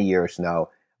many, many years now.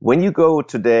 When you go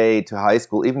today to high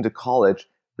school, even to college,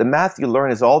 the math you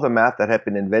learn is all the math that had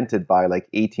been invented by like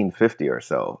 1850 or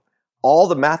so. All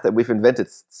the math that we've invented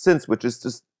since, which is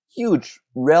just huge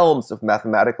realms of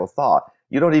mathematical thought,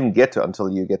 you don't even get to until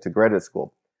you get to graduate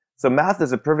school. So math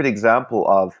is a perfect example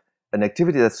of an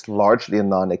activity that's largely a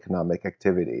non-economic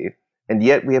activity, and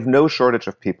yet we have no shortage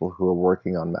of people who are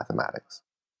working on mathematics.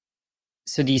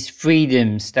 So these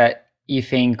freedoms that you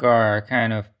think are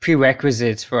kind of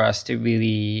prerequisites for us to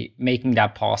really making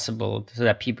that possible so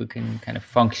that people can kind of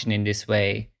function in this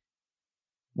way?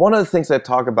 One of the things I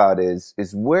talk about is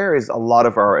where is a lot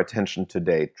of our attention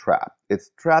today trapped?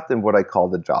 It's trapped in what I call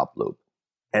the job loop.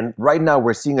 And right now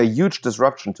we're seeing a huge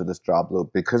disruption to this job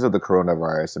loop because of the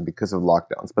coronavirus and because of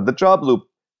lockdowns. But the job loop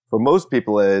for most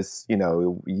people is,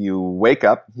 you wake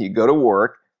up, you go to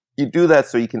work, you do that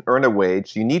so you can earn a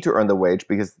wage. You need to earn the wage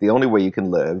because it's the only way you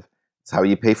can live. It's how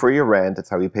you pay for your rent. It's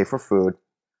how you pay for food.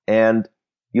 And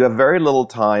you have very little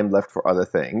time left for other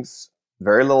things,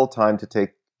 very little time to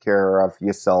take care of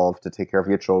yourself, to take care of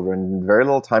your children, very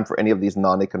little time for any of these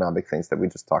non-economic things that we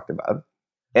just talked about.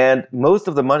 And most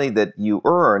of the money that you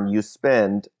earn, you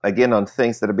spend, again, on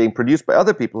things that are being produced by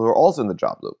other people who are also in the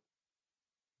job loop.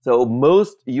 So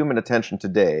most human attention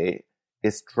today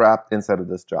is trapped inside of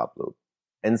this job loop.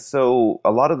 And so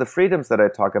a lot of the freedoms that I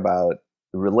talk about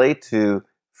relate to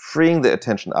freeing the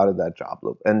attention out of that job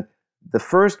loop. And the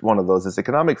first one of those is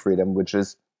economic freedom, which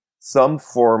is some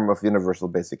form of universal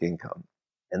basic income.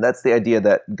 And that's the idea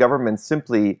that government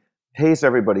simply pays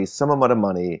everybody some amount of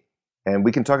money. And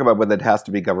we can talk about whether it has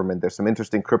to be government. There's some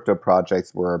interesting crypto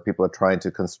projects where people are trying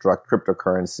to construct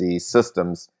cryptocurrency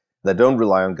systems that don't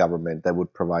rely on government that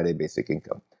would provide a basic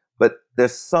income. But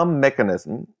there's some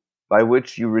mechanism by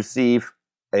which you receive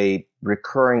a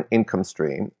recurring income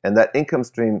stream, and that income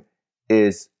stream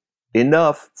is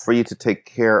enough for you to take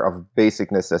care of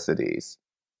basic necessities.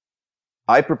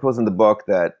 I propose in the book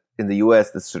that in the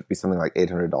US, this should be something like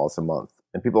 $800 a month.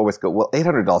 And people always go, well,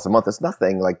 $800 a month is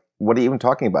nothing. Like, what are you even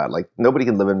talking about? Like, nobody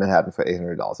can live in Manhattan for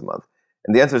 $800 a month.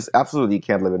 And the answer is absolutely you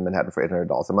can't live in Manhattan for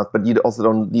 $800 a month, but you also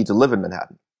don't need to live in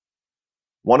Manhattan.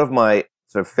 One of my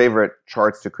sort of favorite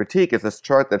charts to critique is this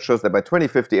chart that shows that by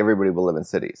 2050, everybody will live in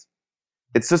cities.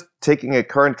 It's just taking a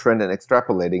current trend and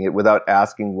extrapolating it without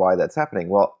asking why that's happening.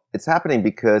 Well, it's happening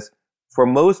because for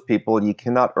most people, you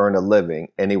cannot earn a living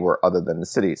anywhere other than the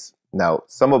cities. Now,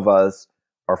 some of us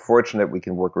are fortunate we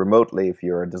can work remotely. If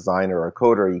you're a designer or a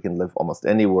coder, you can live almost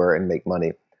anywhere and make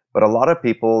money. But a lot of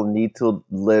people need to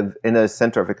live in a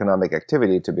center of economic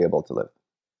activity to be able to live.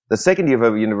 The second you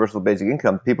have a universal basic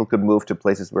income, people could move to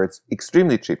places where it's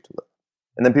extremely cheap to live.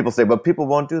 And then people say, but people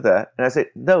won't do that. And I say,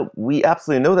 no, we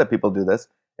absolutely know that people do this.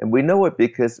 And we know it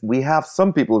because we have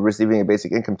some people receiving a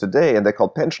basic income today, and they're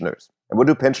called pensioners. And what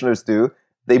do pensioners do?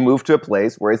 They move to a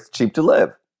place where it's cheap to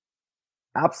live.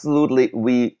 Absolutely,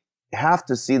 we have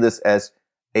to see this as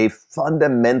a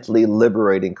fundamentally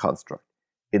liberating construct.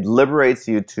 It liberates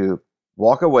you to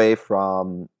walk away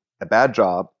from a bad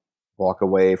job, walk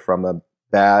away from a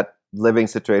bad living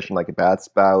situation like a bad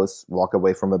spouse, walk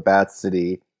away from a bad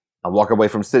city, and walk away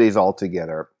from cities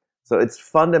altogether. So it's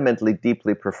fundamentally,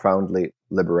 deeply, profoundly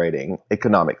liberating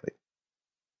economically.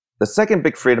 The second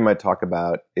big freedom I talk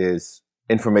about is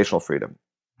informational freedom.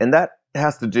 And that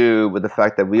has to do with the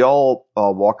fact that we all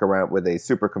walk around with a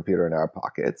supercomputer in our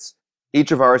pockets.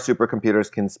 Each of our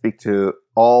supercomputers can speak to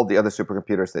all the other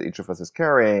supercomputers that each of us is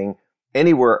carrying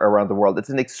anywhere around the world. It's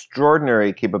an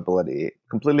extraordinary capability,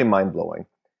 completely mind-blowing.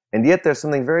 And yet there's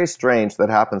something very strange that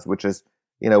happens, which is,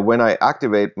 when I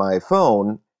activate my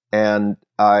phone and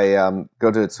I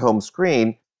go to its home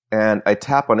screen and I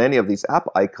tap on any of these app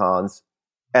icons,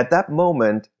 at that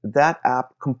moment, that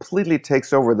app completely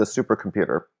takes over the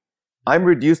supercomputer. I'm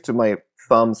reduced to my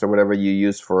thumbs or whatever you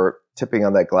use for tipping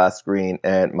on that glass screen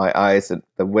and my eyes and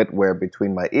the wetware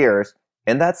between my ears.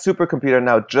 And that supercomputer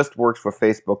now just works for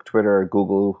Facebook, Twitter,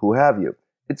 Google, who have you.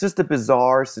 It's just a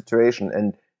bizarre situation,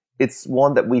 and it's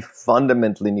one that we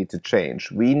fundamentally need to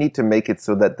change. We need to make it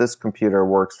so that this computer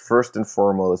works first and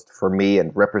foremost for me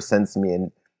and represents me,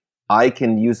 and I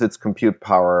can use its compute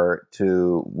power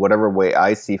to whatever way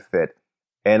I see fit.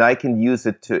 And I can use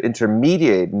it to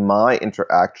intermediate my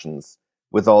interactions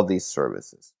with all these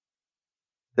services.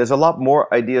 There's a lot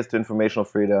more ideas to informational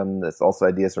freedom. There's also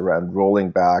ideas around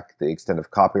rolling back the extent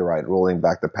of copyright, rolling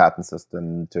back the patent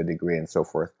system to a degree, and so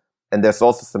forth. And there's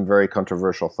also some very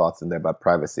controversial thoughts in there about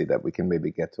privacy that we can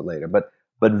maybe get to later. But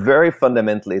very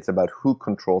fundamentally, it's about who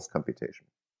controls computation.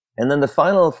 And then the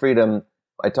final freedom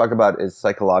I talk about is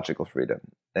psychological freedom.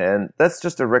 And that's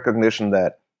just a recognition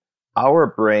that our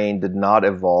brain did not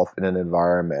evolve in an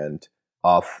environment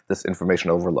of this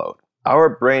information overload. Our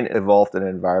brain evolved in an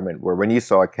environment where when you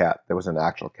saw a cat, there was an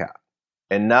actual cat.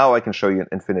 And now I can show you an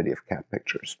infinity of cat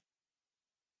pictures.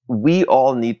 We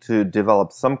all need to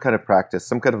develop some kind of practice,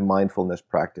 some kind of mindfulness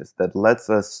practice that lets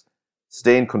us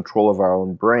stay in control of our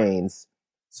own brains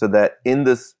so that in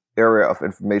this era of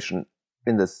information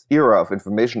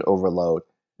overload,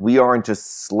 we aren't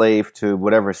just slave to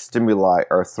whatever stimuli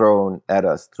are thrown at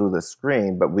us through the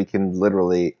screen, but we can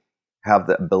literally have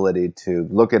the ability to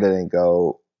look at it and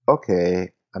go, okay,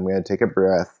 I'm going to take a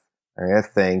breath. I'm going to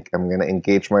think. I'm going to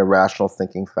engage my rational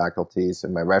thinking faculties.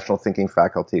 And my rational thinking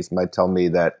faculties might tell me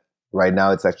that right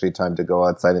now it's actually time to go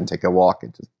outside and take a walk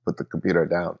and just put the computer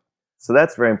down. So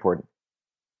that's very important.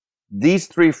 These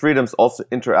three freedoms also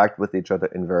interact with each other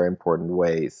in very important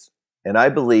ways. And I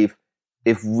believe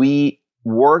if we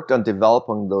worked on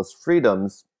developing those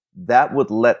freedoms, that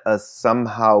would let us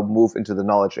somehow move into the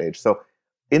knowledge age. So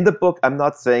in the book, I'm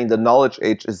not saying the knowledge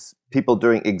age is people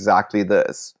doing exactly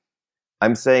this.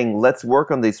 I'm saying let's work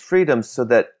on these freedoms so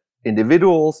that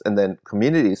individuals and then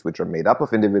communities, which are made up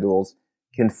of individuals,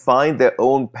 can find their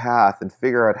own path and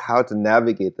figure out how to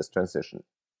navigate this transition.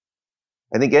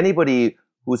 I think anybody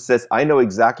who says, I know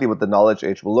exactly what the knowledge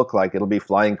age will look like, it'll be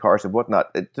flying cars and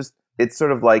whatnot, it's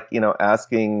sort of like,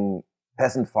 asking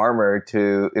peasant farmer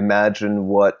to imagine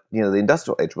what, the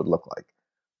industrial age would look like.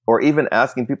 Or even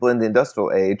asking people in the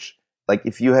industrial age, like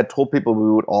if you had told people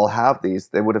we would all have these,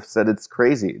 they would have said it's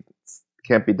crazy. It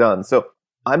can't be done. So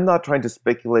I'm not trying to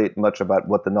speculate much about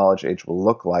what the knowledge age will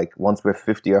look like once we're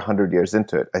 50 or 100 years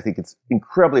into it. I think it's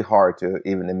incredibly hard to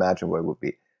even imagine what it would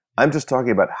be. I'm just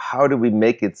talking about how do we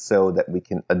make it so that we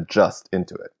can adjust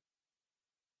into it.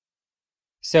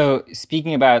 So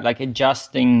speaking about like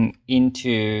adjusting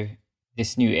into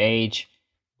this new age,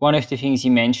 one of the things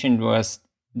you mentioned was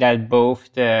that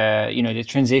both the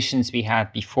transitions we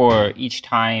had before, each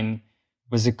time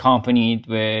was accompanied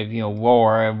with,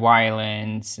 war,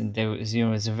 violence, and there was, it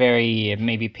was a very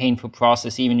maybe painful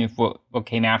process, even if what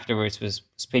came afterwards was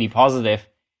pretty positive.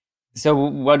 So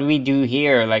what do we do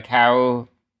here? Like, how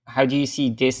do you see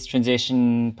this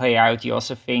transition play out? Do you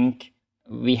also think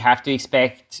we have to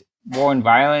expect war and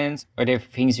violence? Are there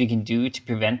things we can do to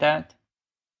prevent that?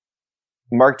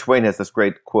 Mark Twain has this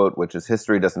great quote, which is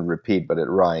history doesn't repeat, but it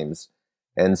rhymes.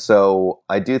 And so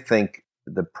I do think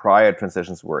the prior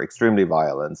transitions were extremely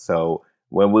violent. So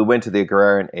when we went to the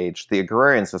agrarian age, the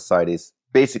agrarian societies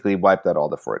basically wiped out all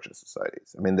the foraging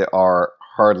societies. I mean, there are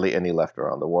hardly any left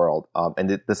around the world.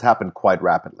 This happened quite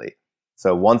rapidly.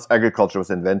 So once agriculture was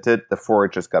invented, the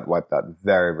foragers got wiped out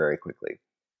very, very quickly.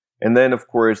 And then, of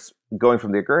course, going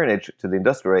from the agrarian age to the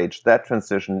industrial age, that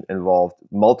transition involved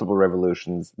multiple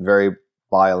revolutions, very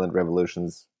violent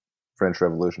revolutions, French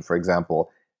Revolution, for example.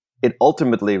 It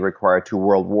ultimately required 2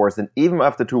 world wars. And even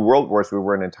after 2 world wars, we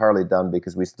weren't entirely done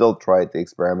because we still tried the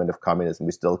experiment of communism.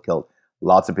 We still killed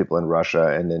lots of people in Russia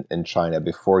and in China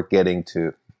before getting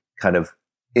to kind of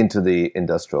into the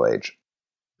industrial age.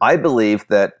 I believe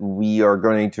that we are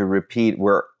going to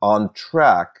we're on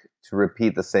track to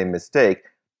repeat the same mistake.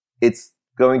 It's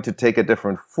going to take a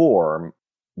different form.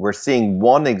 We're seeing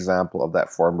one example of that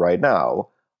form right now.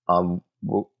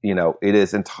 It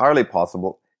is entirely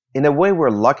possible. In a way,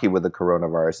 we're lucky with the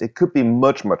coronavirus. It could be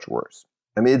much, much worse.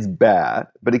 I mean, it's bad,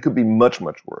 but it could be much,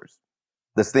 much worse.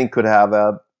 This thing could have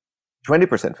a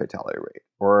 20% fatality rate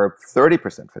or a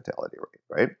 30% fatality rate,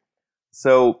 right?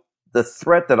 So the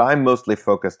threat that I'm mostly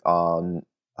focused on,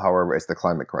 however, is the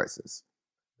climate crisis.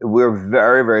 We're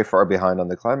very, very far behind on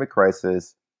the climate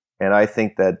crisis. And I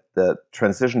think that the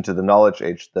transition to the knowledge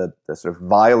age, the sort of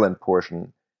violent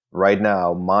portion right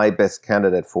now, my best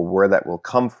candidate for where that will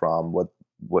come from,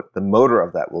 what the motor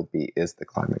of that will be, is the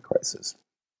climate crisis.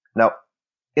 Now,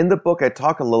 in the book, I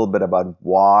talk a little bit about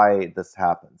why this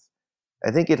happens.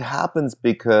 I think it happens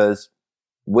because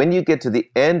when you get to the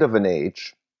end of an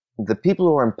age, the people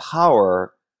who are in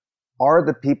power are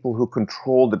the people who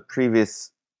control the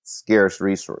previous scarce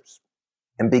resource.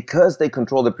 And because they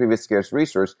control the previous scarce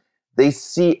resource, they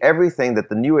see everything that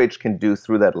the new age can do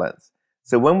through that lens.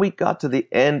 So when we got to the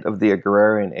end of the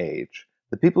agrarian age,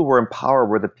 the people who were in power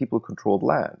were the people who controlled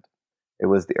land. It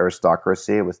was the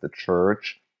aristocracy, it was the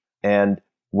church. And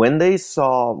when they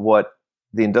saw what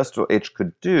the industrial age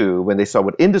could do, when they saw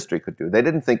what industry could do, they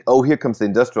didn't think, oh, here comes the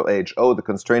industrial age, oh, the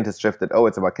constraint has shifted, oh,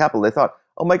 it's about capital. They thought,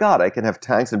 oh my God, I can have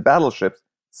tanks and battleships,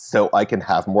 so I can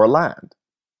have more land.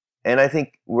 And I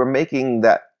think we're making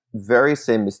that very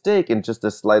same mistake in just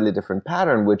a slightly different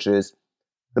pattern, which is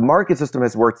the market system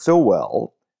has worked so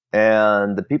well,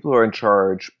 and the people who are in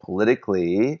charge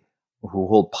politically, who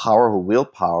hold power, who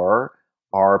wield power,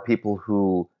 are people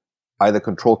who either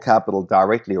control capital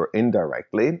directly or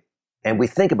indirectly. And we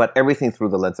think about everything through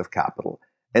the lens of capital.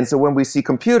 And so when we see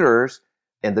computers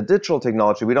and the digital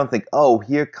technology, we don't think, oh,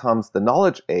 here comes the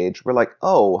knowledge age. We're like,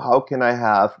 oh, how can I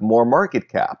have more market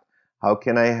cap? How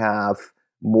can I have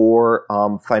more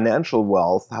financial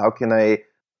wealth? How can I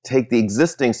take the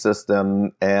existing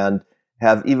system and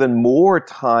have even more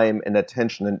time and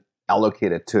attention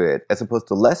allocated to it as opposed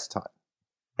to less time?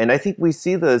 And I think we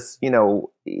see this,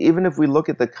 even if we look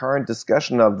at the current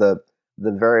discussion of the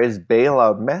various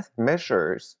bailout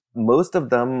measures, most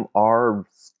of them are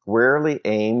squarely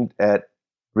aimed at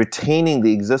retaining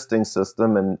the existing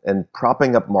system and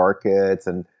propping up markets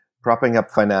and propping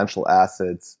up financial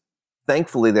assets.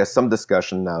 Thankfully, there's some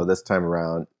discussion now this time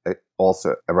around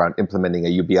also around implementing a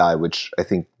UBI, which I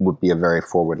think would be a very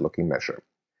forward-looking measure.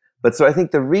 But so I think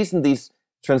the reason these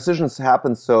transitions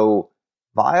happen so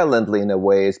violently in a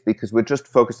way is because we're just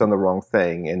focused on the wrong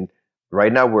thing. And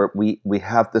right now we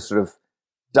have this sort of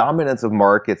dominance of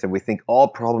markets, and we think all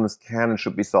problems can and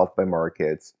should be solved by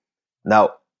markets.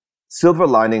 Now, silver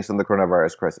linings in the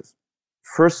coronavirus crisis.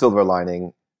 First silver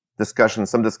lining,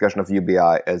 some discussion of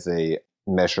UBI as a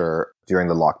measure during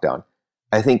the lockdown.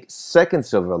 I think second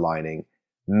silver lining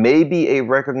may be a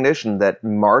recognition that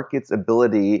markets'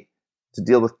 ability to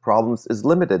deal with problems is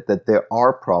limited, that there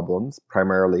are problems,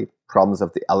 primarily problems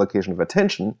of the allocation of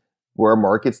attention, where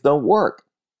markets don't work.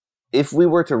 If we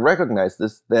were to recognize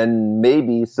this, then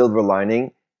maybe silver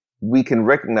lining, we can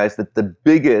recognize that the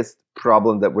biggest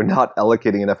problem that we're not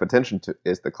allocating enough attention to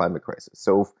is the climate crisis.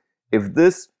 So if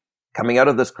this, coming out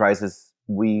of this crisis,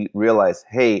 we realize,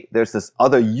 hey, there's this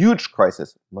other huge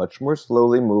crisis, much more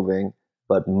slowly moving,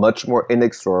 but much more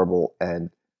inexorable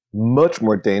and much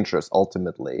more dangerous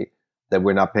ultimately, that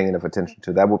we're not paying enough attention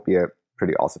to, that would be a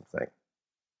pretty awesome thing.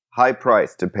 High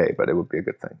price to pay, but it would be a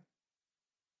good thing.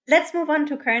 Let's move on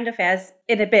to current affairs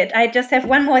in a bit. I just have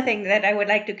one more thing that I would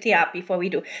like to clear up before we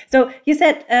do. So you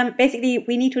said basically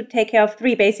we need to take care of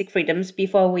 3 basic freedoms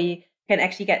before we can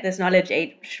actually get this knowledge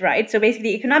age right. So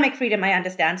basically economic freedom, I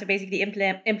understand. So basically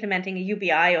implementing a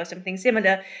UBI or something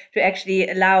similar to actually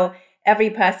allow every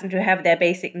person to have their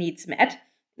basic needs met.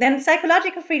 Then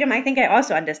psychological freedom, I think I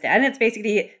also understand. It's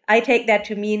basically, I take that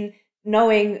to mean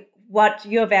knowing what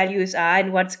your values are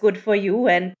and what's good for you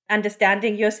and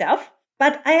understanding yourself.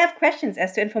 But I have questions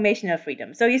as to informational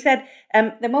freedom. So you said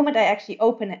the moment I actually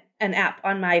open an app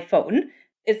on my phone,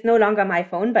 it's no longer my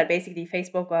phone, but basically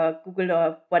Facebook or Google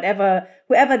or whatever,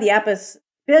 whoever the app is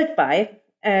built by,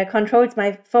 controls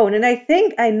my phone. And I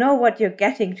think I know what you're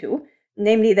getting to,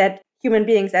 namely that human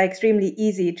beings are extremely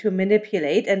easy to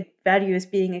manipulate and value is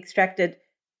being extracted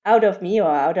out of me or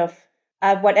out of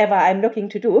whatever I'm looking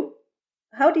to do.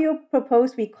 How do you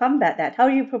propose we combat that? How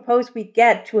do you propose we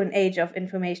get to an age of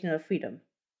informational freedom?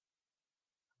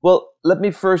 Well, let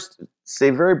me first say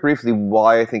very briefly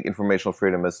why I think informational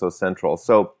freedom is so central.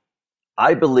 So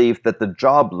I believe that the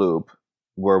job loop,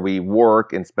 where we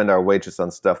work and spend our wages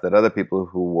on stuff that other people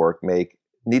who work make,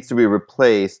 needs to be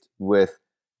replaced with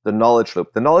the knowledge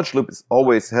loop. The knowledge loop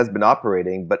has been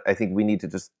operating, but I think we need to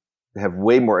just have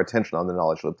way more attention on the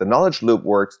knowledge loop. The knowledge loop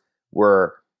works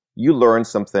where you learn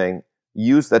something,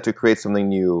 use that to create something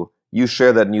new, you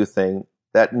share that new thing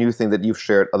that you've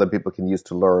shared, other people can use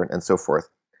to learn, and so forth.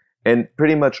 And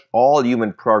pretty much all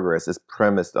human progress is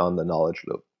premised on the knowledge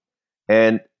loop.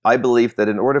 And I believe that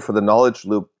in order for the knowledge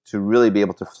loop to really be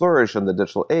able to flourish in the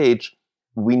digital age,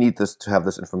 we need to have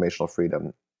this informational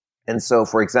freedom. And so,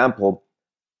 for example,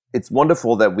 it's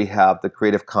wonderful that we have the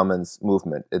Creative Commons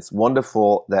movement. It's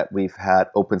wonderful that we've had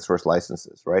open source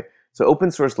licenses, right? So open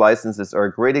source licenses are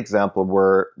a great example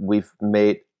where we've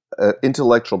made an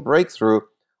intellectual breakthrough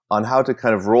on how to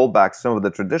kind of roll back some of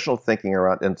the traditional thinking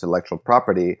around intellectual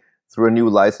property through a new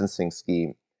licensing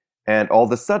scheme. And all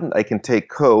of a sudden, I can take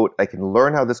code, I can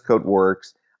learn how this code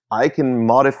works, I can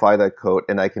modify that code,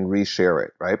 and I can reshare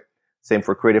it, right? Same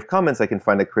for Creative Commons. I can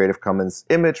find a Creative Commons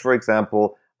image, for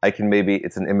example.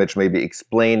 It's an image maybe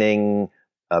explaining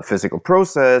a physical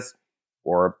process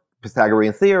or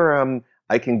Pythagorean theorem.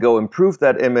 I can go improve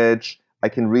that image. I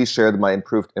can reshare my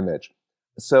improved image.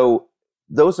 So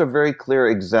those are very clear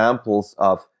examples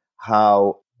of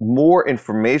how more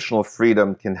informational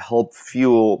freedom can help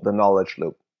fuel the knowledge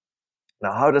loop.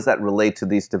 Now, how does that relate to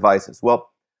these devices? Well,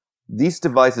 these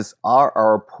devices are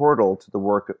our portal to the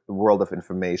world of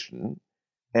information.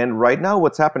 And right now,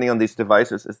 what's happening on these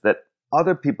devices is that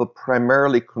other people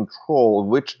primarily control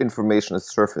which information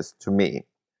is surfaced to me.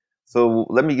 So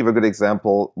let me give a good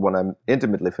example, one I'm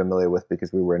intimately familiar with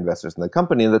because we were investors in the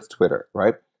company, and that's Twitter,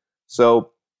 right?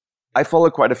 So I follow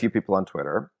quite a few people on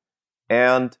Twitter.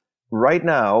 And right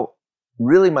now,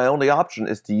 really my only option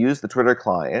is to use the Twitter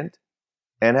client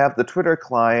and have the Twitter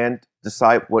client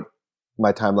decide what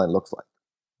my timeline looks like.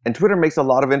 And Twitter makes a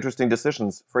lot of interesting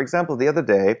decisions. For example, the other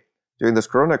day, during this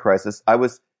Corona crisis, I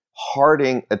was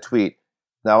hearting a tweet.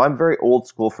 Now, I'm very old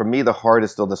school. For me, the heart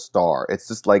is still the star. It's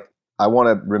just like, I want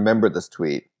to remember this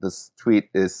tweet. This tweet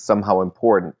is somehow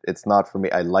important. It's not for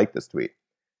me. I like this tweet.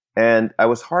 And I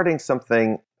was hearting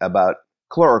something about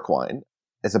chloroquine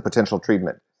as a potential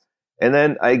treatment. And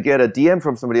then I get a DM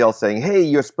from somebody else saying, hey,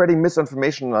 you're spreading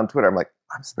misinformation on Twitter. I'm like,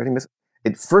 I'm spreading misinformation?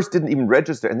 It first didn't even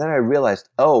register. And then I realized,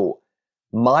 oh,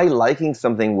 my liking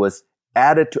something was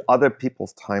added to other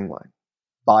people's timeline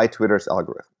by Twitter's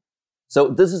algorithm. So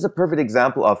this is a perfect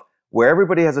example of where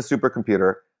everybody has a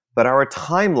supercomputer, but our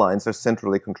timelines are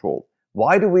centrally controlled.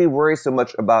 Why do we worry so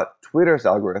much about Twitter's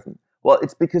algorithm? Well,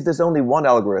 it's because there's only one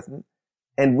algorithm,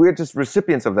 and we're just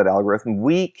recipients of that algorithm.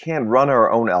 We can't run our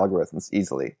own algorithms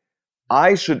easily.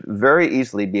 I should very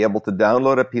easily be able to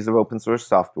download a piece of open source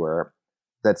software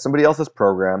that somebody else has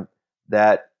programmed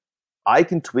that I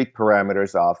can tweak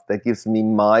parameters of that gives me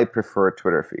my preferred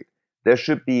Twitter feed. There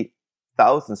should be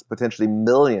thousands, potentially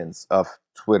millions of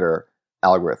Twitter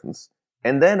algorithms.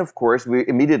 And then, of course, we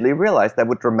immediately realized that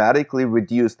would dramatically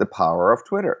reduce the power of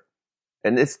Twitter.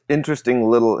 And it's interesting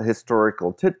little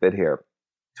historical tidbit here.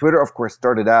 Twitter, of course,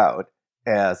 started out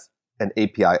as an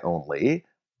API only.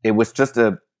 It was just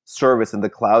a service in the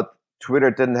cloud.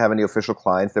 Twitter didn't have any official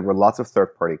clients. There were lots of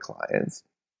third-party clients.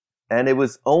 And it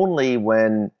was only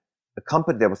when a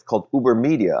company that was called Uber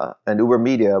Media, and Uber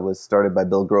Media was started by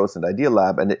Bill Gross and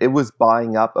Idealab, and it was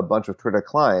buying up a bunch of Twitter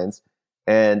clients,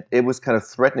 and it was kind of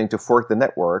threatening to fork the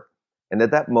network. And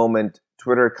at that moment,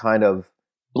 Twitter kind of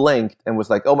blinked and was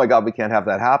like, oh my God, we can't have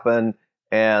that happen.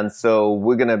 And so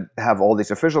we're going to have all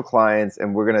these official clients,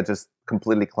 and we're going to just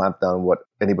completely clamp down what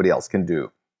anybody else can do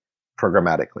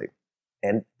programmatically.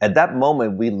 And at that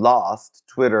moment, we lost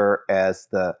Twitter as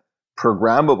the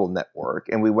programmable network,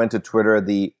 and we went to Twitter,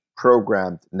 the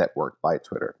programmed network by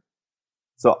Twitter.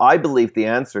 So I believe the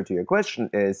answer to your question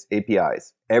is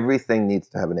APIs. Everything needs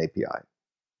to have an API.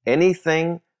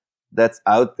 Anything that's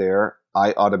out there,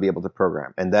 I ought to be able to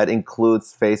program. And that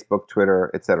includes Facebook, Twitter,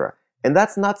 etc. And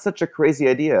that's not such a crazy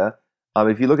idea.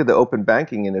 If you look at the open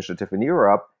banking initiative in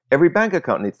Europe, every bank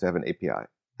account needs to have an API.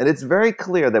 And it's very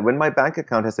clear that when my bank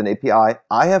account has an API,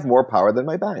 I have more power than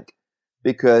my bank,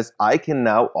 because I can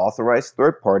now authorize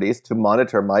third parties to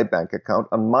monitor my bank account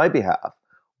on my behalf.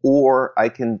 Or I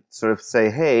can sort of say,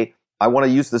 hey, I want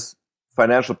to use this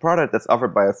financial product that's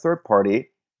offered by a third party,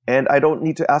 and I don't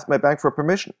need to ask my bank for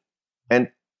permission.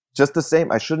 And just the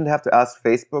same, I shouldn't have to ask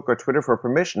Facebook or Twitter for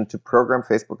permission to program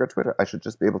Facebook or Twitter. I should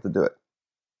just be able to do it.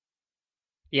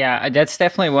 Yeah, that's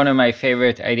definitely one of my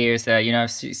favorite ideas that,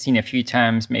 I've seen a few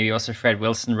times, maybe also Fred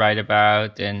Wilson write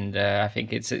about. And I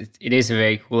think it is a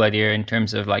very cool idea in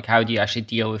terms of like, how do you actually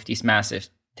deal with these massive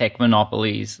tech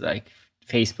monopolies like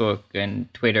Facebook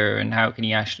and Twitter, and how can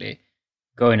you actually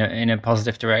go in a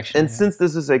positive direction? And since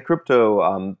this is a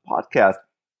crypto podcast,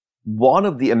 one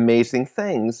of the amazing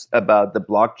things about the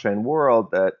blockchain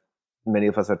world that many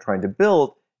of us are trying to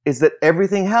build is that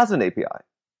everything has an API.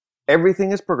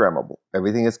 Everything is programmable.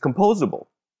 Everything is composable.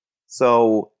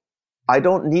 So I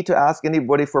don't need to ask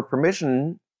anybody for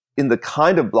permission in the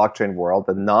kind of blockchain world,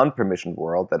 the non-permissioned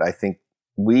world that I think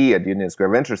we at Union Square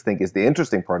Ventures think is the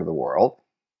interesting part of the world.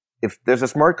 If there's a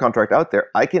smart contract out there,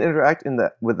 I can interact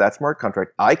with that smart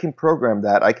contract. I can program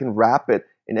that. I can wrap it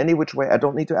in any which way. I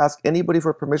don't need to ask anybody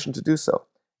for permission to do so.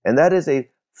 And that is a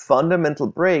fundamental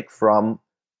break from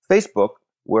Facebook,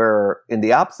 where in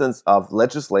the absence of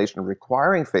legislation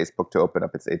requiring Facebook to open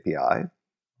up its API,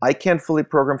 I can't fully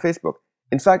program Facebook.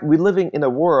 In fact, we're living in a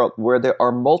world where there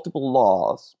are multiple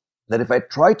laws that if I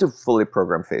tried to fully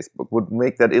program Facebook would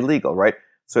make that illegal, right?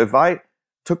 So if I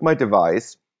took my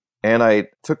device and I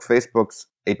took Facebook's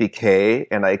APK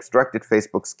and I extracted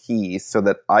Facebook's keys so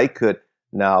that I could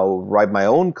now write my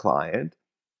own client,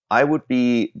 I would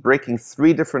be breaking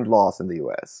 3 different laws in the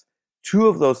US. 2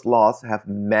 of those laws have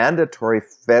mandatory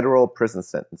federal prison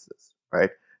sentences,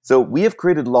 right? So we have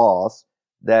created laws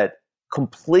that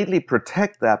completely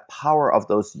protect that power of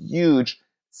those huge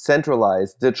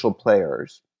centralized digital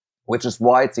players, which is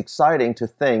why it's exciting to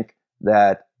think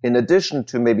that in addition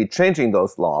to maybe changing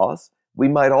those laws, we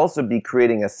might also be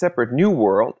creating a separate new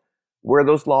world where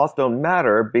those laws don't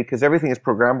matter because everything is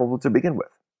programmable to begin with.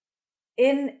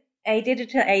 In a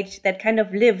digital age that kind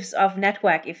of lives off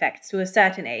network effects to a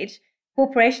certain age,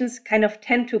 corporations kind of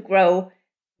tend to grow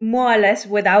more or less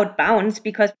without bounds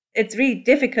because it's really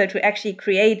difficult to actually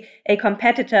create a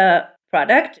competitor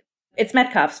product. It's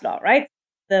Metcalfe's law, right?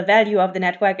 The value of the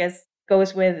network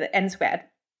goes with n squared.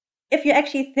 If you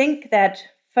actually think that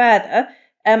further,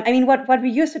 what we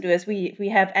used to do is we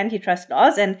have antitrust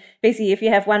laws, and basically if you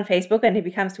have one Facebook and it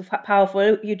becomes too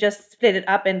powerful, you just split it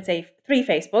up and say 3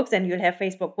 Facebooks, and you'll have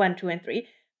Facebook 1, 2, and 3.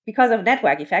 Because of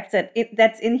network effects,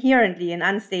 that's inherently an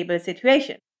unstable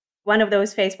situation. One of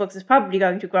those Facebooks is probably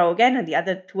going to grow again, and the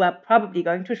other 2 are probably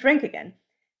going to shrink again.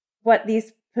 What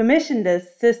these permissionless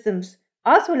systems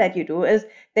also let you do is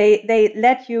they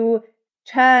let you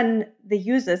turn the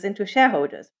users into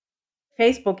shareholders.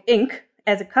 Facebook Inc.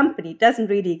 as a company doesn't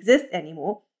really exist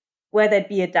anymore, whether it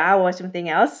be a DAO or something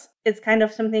else. It's kind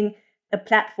of a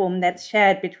platform that's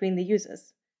shared between the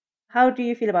users. How do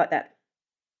you feel about that?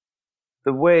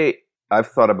 The way I've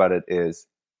thought about it is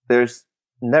there's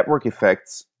network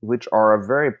effects, which are a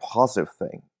very positive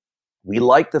thing. We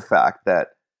like the fact that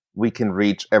we can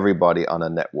reach everybody on a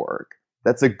network.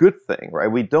 That's a good thing,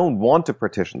 right? We don't want to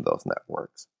partition those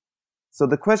networks. So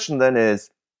the question then is,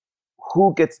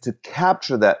 who gets to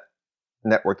capture that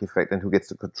network effect and who gets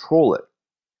to control it?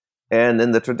 And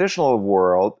in the traditional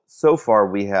world, so far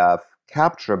we have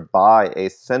capture by a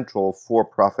central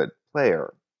for-profit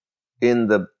player. In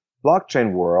the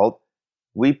blockchain world,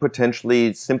 we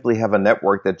potentially simply have a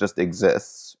network that just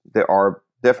exists. There are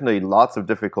definitely lots of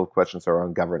difficult questions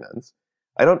around governance.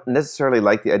 I don't necessarily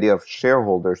like the idea of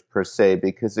shareholders per se,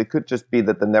 because it could just be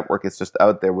that the network is just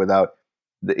out there without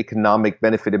the economic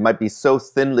benefit. It might be so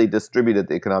thinly distributed,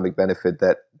 the economic benefit,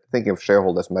 that thinking of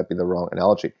shareholders might be the wrong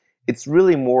analogy. It's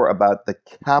really more about the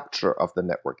capture of the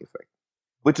network effect,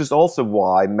 which is also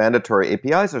why mandatory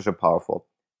APIs are so powerful.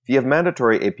 If you have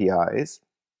mandatory APIs,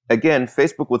 again,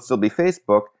 Facebook would still be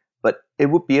Facebook, but it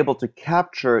would be able to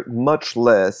capture much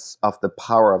less of the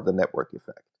power of the network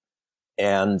effect.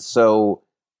 And so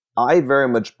I very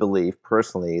much believe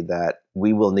personally that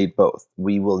we will need both.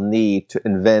 We will need to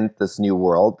invent this new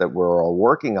world that we're all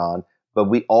working on, but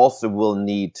we also will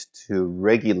need to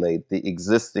regulate the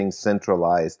existing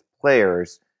centralized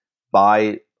players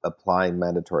by applying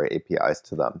mandatory APIs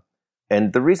to them.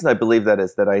 And the reason I believe that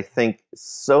is that I think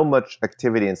so much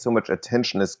activity and so much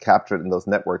attention is captured in those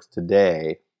networks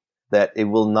today that it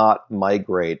will not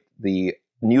migrate. The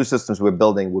new systems we're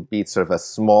building would be sort of a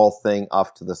small thing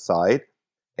off to the side,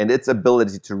 and its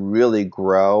ability to really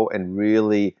grow and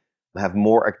really have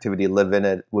more activity live in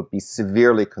it would be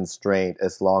severely constrained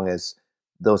as long as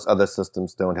those other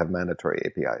systems don't have mandatory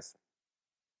APIs.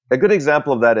 A good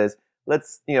example of that is,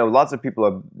 lots of people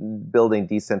are building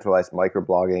decentralized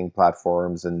microblogging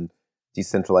platforms and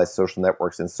decentralized social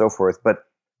networks and so forth. But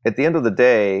at the end of the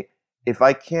day, if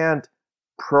I can't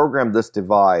program this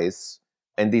device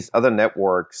and these other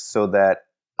networks so that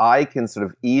I can sort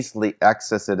of easily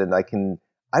access it, and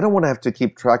I don't want to have to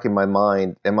keep track in my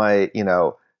mind, am I,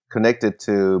 connected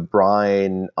to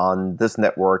Brian on this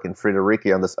network and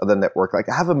Friederike on this other network? Like,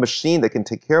 I have a machine that can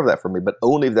take care of that for me, but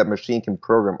only if that machine can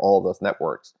program all of those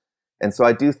networks. And so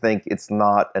I do think it's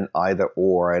not an either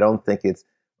or. I don't think it's,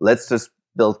 let's just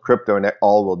build crypto and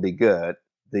all will be good.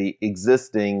 The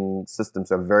existing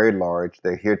systems are very large.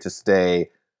 They're here to stay,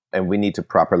 and we need to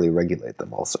properly regulate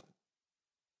them also.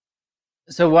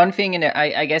 So one thing, and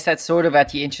I guess that's sort of at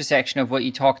the intersection of what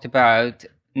you talked about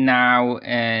now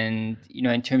and,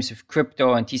 in terms of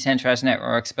crypto and decentralized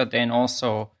networks, but then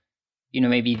also,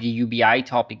 maybe the UBI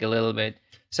topic a little bit.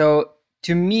 So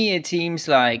to me, it seems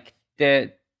like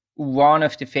that one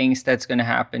of the things that's going to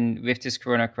happen with this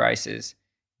corona crisis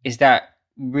is that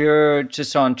we're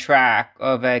just on track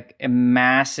of a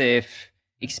massive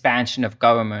expansion of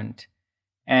government.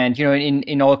 And,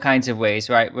 in all kinds of ways,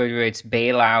 right? Whether it's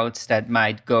bailouts that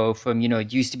might go from,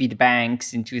 it used to be the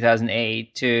banks in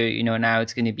 2008 to, now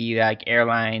it's going to be like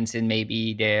airlines and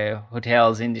maybe the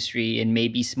hotels industry and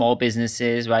maybe small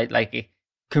businesses, right? Like a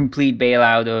complete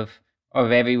bailout of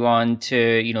everyone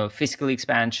to, fiscal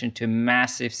expansion, to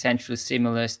massive central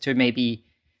stimulus, to maybe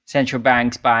central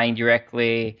banks buying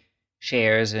directly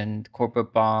shares and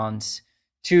corporate bonds,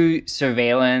 to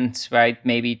surveillance, right?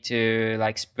 Maybe to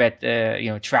like spread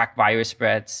the, track virus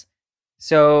spreads.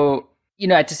 So,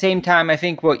 at the same time, I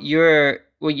think you're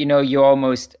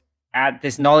almost at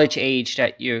this knowledge age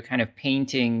that you're kind of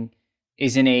painting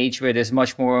is an age where there's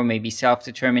much more maybe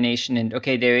self-determination. And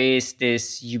okay, there is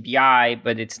this UBI,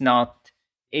 but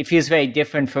it feels very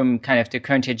different from kind of the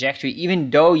current trajectory, even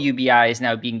though UBI is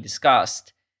now being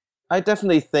discussed. I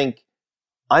definitely think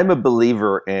I'm a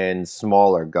believer in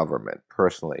smaller government,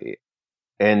 personally.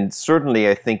 And certainly,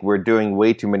 I think we're doing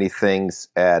way too many things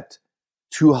at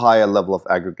too high a level of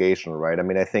aggregation, right? I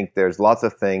mean, I think there's lots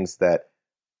of things that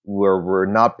we're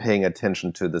not paying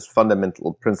attention to this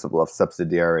fundamental principle of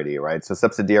subsidiarity, right? So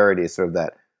subsidiarity is sort of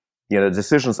that,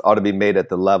 decisions ought to be made at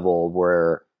the level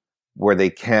where they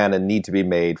can and need to be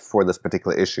made for this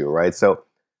particular issue, right? So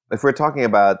if we're talking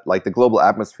about like the global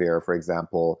atmosphere, for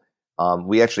example,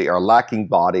 we actually are lacking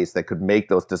bodies that could make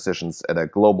those decisions at a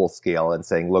global scale and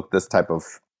saying, look, this type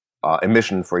of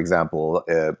emission, for example,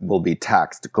 will be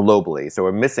taxed globally. So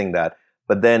we're missing that.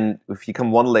 But then if you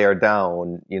come one layer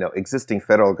down, existing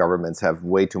federal governments have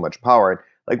way too much power.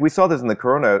 Like we saw this in the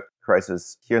corona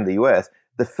crisis here in the US,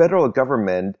 the federal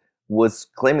government was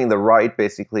claiming the right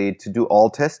basically to do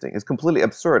all testing. It's completely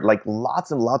absurd. Like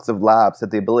lots and lots of labs had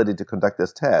the ability to conduct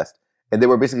this test. And they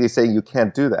were basically saying you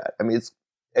can't do that. I mean, it's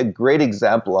a great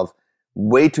example of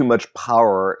way too much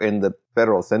power in the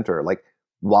federal center. Like,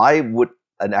 why would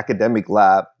an academic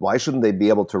lab, why shouldn't they be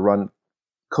able to run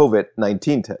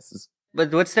COVID-19 tests?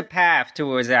 But what's the path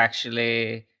towards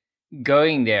actually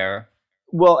going there?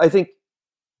 Well, I think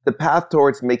the path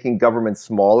towards making government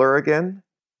smaller again,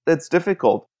 that's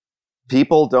difficult.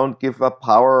 People don't give up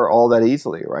power all that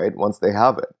easily, right? Once they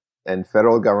have it. And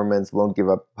federal governments won't give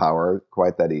up power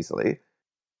quite that easily.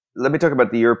 Let me talk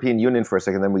about the European Union for a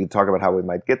second, then we can talk about how we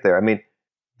might get there. I mean,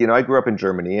 I grew up in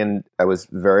Germany and I was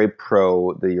very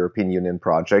pro the European Union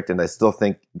project, and I still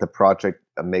think the project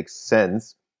makes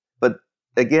sense. But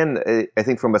again, I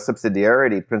think from a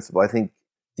subsidiarity principle, I think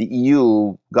the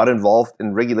EU got involved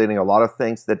in regulating a lot of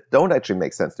things that don't actually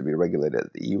make sense to be regulated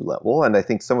at the EU level. And I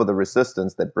think some of the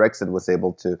resistance that Brexit was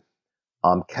able to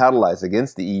catalyze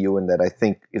against the EU, and that I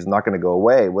think is not going to go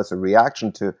away, was a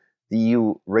reaction to the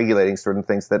EU regulating certain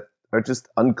things that are just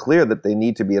unclear that they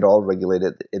need to be at all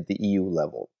regulated at the EU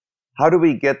level. How do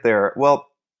we get there? Well,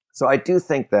 so I do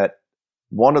think that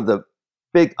one of the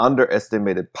big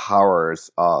underestimated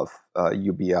powers of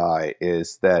UBI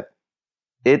is that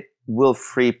it will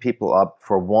free people up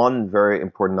for one very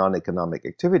important non-economic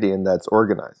activity, and that's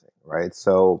organizing, right?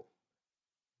 So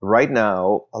right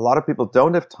now, a lot of people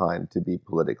don't have time to be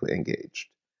politically engaged.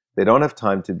 They don't have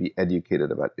time to be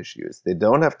educated about issues. They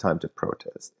don't have time to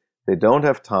protest. They don't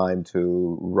have time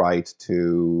to write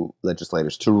to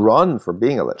legislators, to run for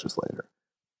being a legislator.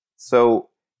 So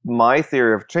my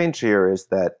theory of change here is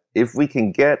that if we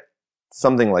can get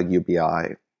something like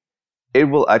UBI, it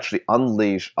will actually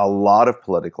unleash a lot of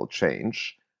political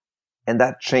change. And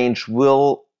that change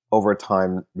will, over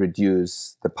time,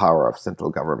 reduce the power of central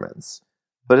governments.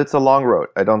 But it's a long road.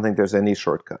 I don't think there's any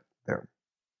shortcut there.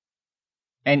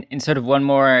 And sort of one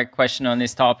more question on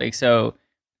this topic. So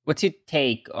what's your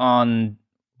take on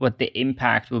what the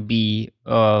impact will be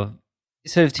of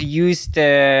sort of to use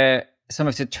some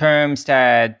of the terms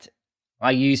that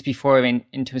I used before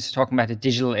in terms of talking about the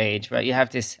digital age, right? You have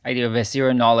this idea of a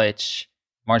zero knowledge,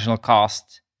 marginal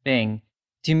cost thing.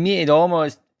 To me, it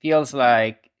almost feels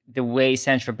like the way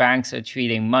central banks are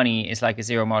treating money is like a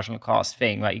zero marginal cost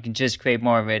thing, right? You can just create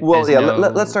more of it. Well, yeah,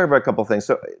 let's talk about a couple of things.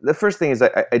 So the first thing is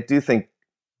I do think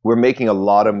we're making a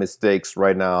lot of mistakes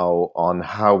right now on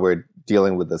how we're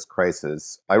dealing with this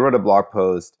crisis. I wrote a blog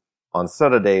post on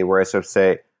Saturday where I sort of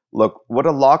say, look, what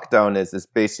a lockdown is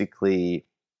basically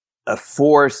a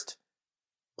forced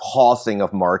pausing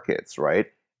of markets, right?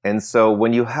 And so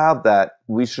when you have that,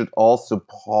 we should also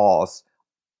pause.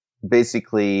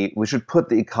 Basically, we should put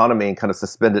the economy in kind of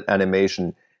suspended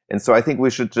animation. And so I think we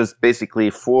should just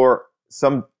basically, for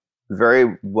some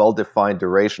very well-defined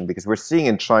duration, because we're seeing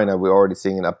in China, we're already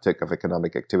seeing an uptick of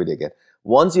economic activity again.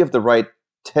 Once you have the right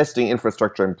testing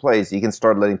infrastructure in place, you can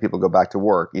start letting people go back to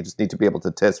work. You just need to be able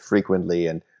to test frequently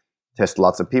and test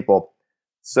lots of people.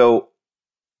 So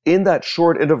in that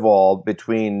short interval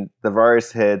between the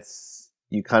virus hits,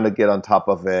 you kind of get on top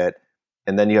of it,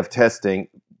 and then you have testing.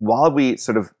 While we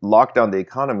sort of lock down the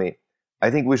economy,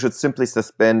 I think we should simply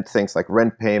suspend things like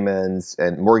rent payments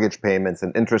and mortgage payments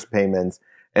and interest payments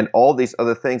and all these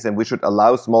other things. And we should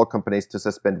allow small companies to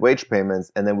suspend wage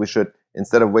payments. And then we should,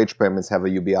 instead of wage payments, have a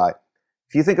UBI.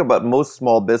 If you think about most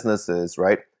small businesses,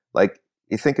 right? Like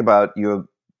you think about your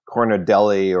corner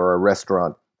deli or a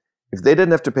restaurant. If they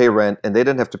didn't have to pay rent and they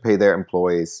didn't have to pay their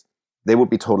employees, they would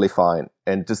be totally fine.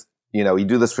 And just, you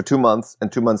do this for 2 months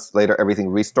and 2 months later, everything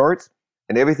restarts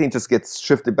and everything just gets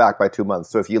shifted back by 2 months.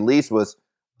 So if your lease was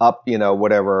up,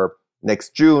 whatever,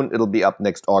 next June, it'll be up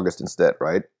next August instead,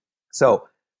 right? So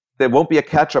there won't be a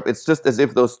catch up. It's just as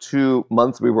if those 2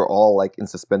 months we were all like in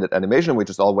suspended animation. We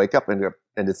just all wake up and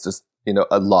it's just,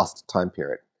 a lost time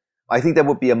period. I think that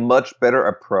would be a much better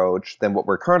approach than what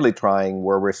we're currently trying,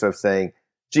 where we're sort of saying,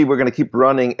 gee, we're going to keep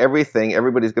running everything.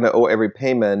 Everybody's going to owe every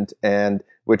payment and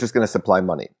we're just going to supply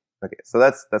money. Okay, so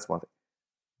that's one thing.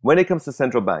 When it comes to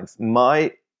central banks,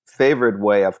 my favorite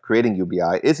way of creating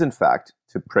UBI is, in fact,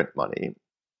 to print money.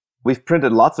 We've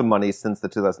printed lots of money since the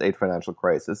 2008 financial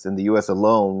crisis. In the US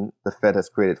alone, the Fed has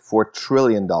created $4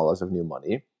 trillion of new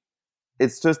money.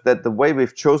 It's just that the way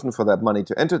we've chosen for that money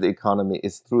to enter the economy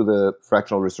is through the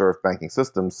fractional reserve banking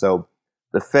system. So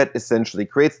the Fed essentially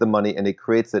creates the money and it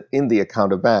creates it in the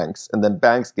account of banks, and then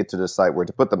banks get to decide where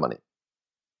to put the money.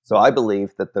 So I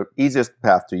believe that the easiest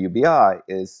path to UBI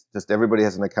is just everybody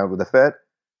has an account with the Fed,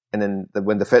 and then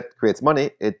when the Fed creates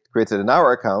money, it creates it in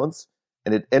our accounts,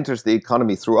 and it enters the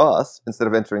economy through us instead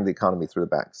of entering the economy through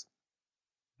the banks.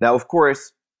 Now, of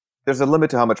course, there's a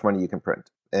limit to how much money you can print.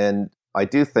 And I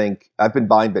do think I've been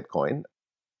buying Bitcoin.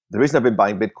 The reason I've been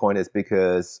buying Bitcoin is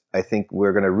because I think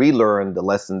we're going to relearn the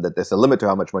lesson that there's a limit to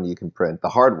how much money you can print the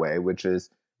hard way, which is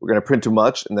we're going to print too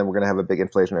much and then we're going to have a big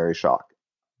inflationary shock.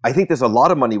 I think there's a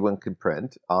lot of money one can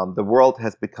print. The world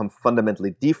has become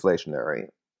fundamentally deflationary.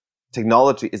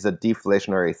 Technology is a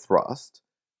deflationary thrust.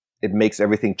 It makes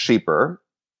everything cheaper.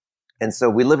 And so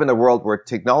we live in a world where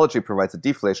technology provides a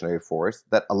deflationary force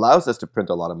that allows us to print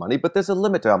a lot of money, but there's a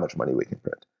limit to how much money we can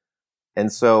print.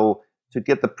 And so to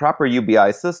get the proper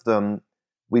UBI system,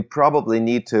 we probably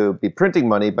need to be printing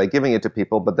money by giving it to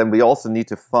people, but then we also need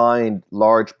to find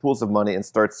large pools of money and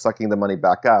start sucking the money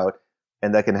back out.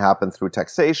 And that can happen through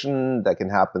taxation, that can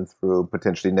happen through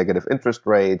potentially negative interest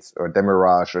rates or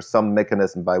demurrage or some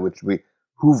mechanism by which we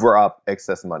hoover up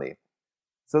excess money.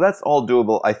 So that's all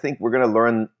doable. I think we're going to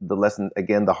learn the lesson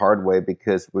again the hard way,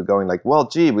 because we're going like, well,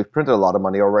 gee, we've printed a lot of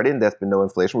money already and there's been no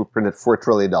inflation. We've printed $4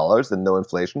 trillion and no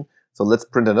inflation. So let's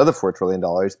print another $4 trillion.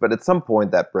 But at some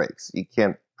point that breaks. You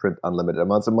can't print unlimited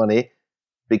amounts of money,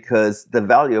 because the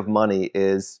value of money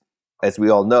is, as we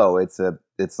all know, it's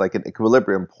like an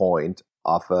equilibrium point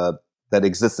that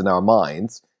exists in our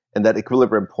minds. And that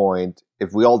equilibrium point,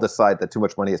 if we all decide that too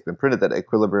much money has been printed, that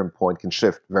equilibrium point can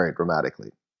shift very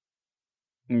dramatically.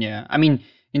 Yeah. I mean,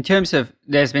 in terms of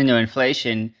there's been no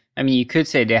inflation, I mean, you could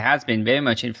say there has been very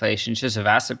much inflation just of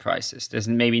asset prices. There's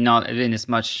maybe not been as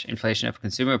much inflation of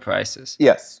consumer prices.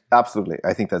 Yes, absolutely.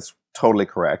 I think that's totally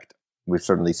correct. We've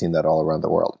certainly seen that all around the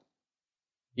world.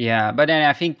 Yeah, but then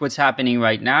I think what's happening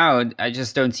right now, I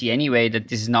just don't see any way that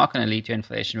this is not going to lead to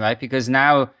inflation, right? Because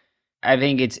now I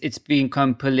think it's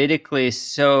become politically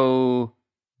so,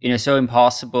 so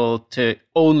impossible to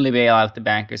only bail out the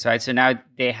bankers, right? So now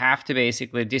they have to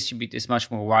basically distribute this much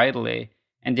more widely.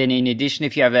 And then in addition,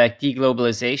 if you have like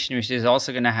deglobalization, which is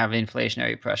also going to have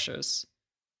inflationary pressures.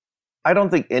 I don't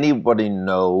think anybody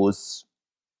knows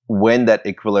when that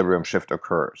equilibrium shift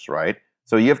occurs, right?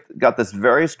 So you've got this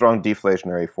very strong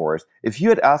deflationary force. If you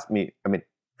had asked me, I mean,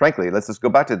 frankly, let's just go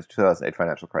back to the 2008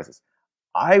 financial crisis.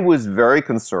 I was very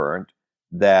concerned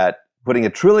that putting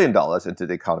 $1 trillion into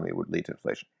the economy would lead to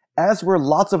inflation, as were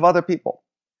lots of other people.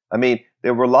 I mean,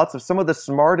 there were some of the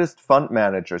smartest fund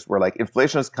managers were like,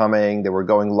 inflation is coming. They were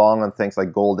going long on things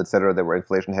like gold, et cetera. There were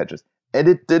inflation hedges, and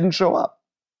it didn't show up.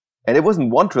 And it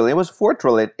wasn't 1 trillion, it was 4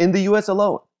 trillion in the US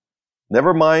alone.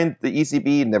 Never mind the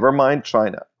ECB, never mind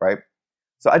China, right?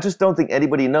 So I just don't think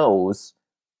anybody knows.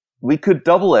 We could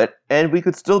double it and we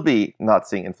could still be not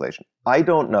seeing inflation. I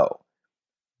don't know.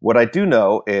 What I do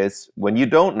know is when you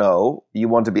don't know, you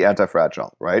want to be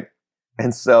anti-fragile, right?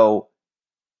 And so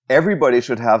everybody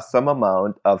should have some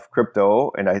amount of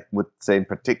crypto, and I would say in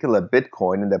particular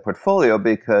Bitcoin in their portfolio,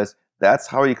 because that's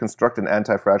how you construct an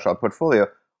anti-fragile portfolio.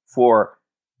 For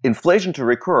inflation to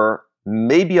recur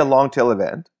may be a long tail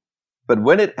event, but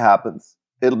when it happens,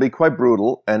 it'll be quite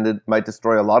brutal and it might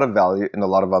destroy a lot of value in a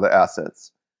lot of other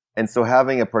assets. And so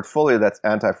having a portfolio that's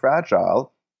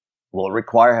anti-fragile will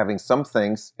require having some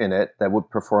things in it that would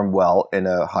perform well in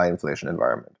a high inflation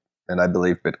environment. And I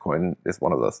believe Bitcoin is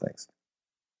one of those things.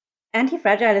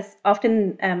 Anti-fragile is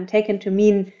often taken to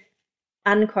mean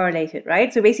uncorrelated,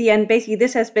 right? So basically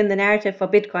this has been the narrative for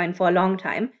Bitcoin for a long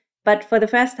time. But for the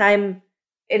first time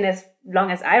in as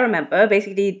long as I remember,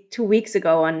 basically 2 weeks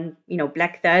ago on,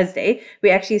 Black Thursday, we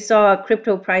actually saw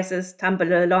crypto prices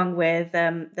tumble along with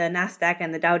the Nasdaq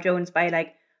and the Dow Jones by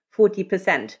like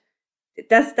 40%.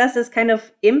 Does this kind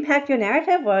of impact your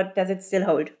narrative, or does it still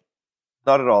hold?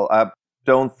 Not at all. I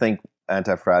don't think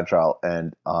anti-fragile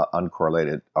and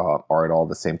uncorrelated are at all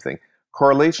the same thing.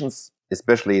 Correlations,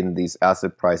 especially in these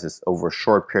asset prices over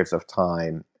short periods of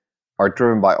time, are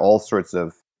driven by all sorts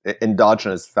of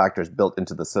endogenous factors built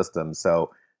into the system.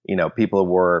 So, people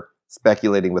were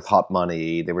speculating with hot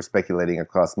money. They were speculating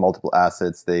across multiple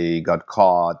assets. They got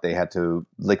caught. They had to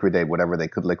liquidate whatever they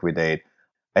could liquidate.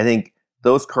 I think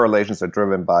those correlations are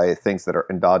driven by things that are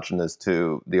endogenous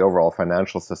to the overall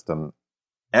financial system.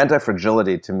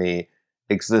 Anti-fragility, to me,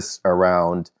 exists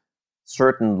around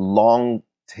certain long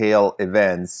tail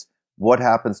events. What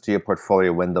happens to your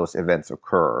portfolio when those events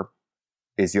occur?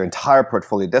 Is your entire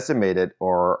portfolio decimated,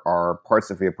 or are parts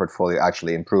of your portfolio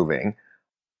actually improving?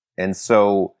 And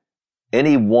so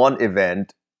any one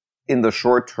event in the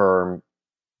short term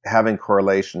having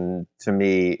correlation, to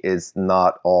me, is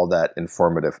not all that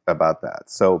informative about that.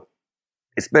 So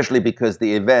especially because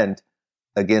the event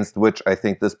against which I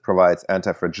think this provides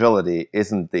anti-fragility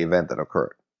isn't the event that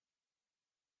occurred.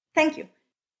 Thank you.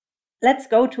 Let's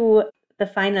go to the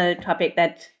final topic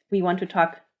that we want to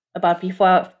talk about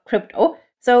before crypto.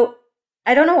 So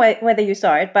I don't know whether you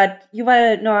saw it, but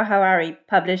Yuval Noah Harari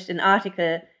published an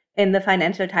article in the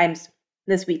Financial Times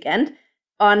this weekend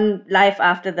on life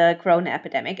after the corona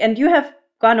epidemic. And you have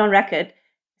gone on record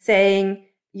saying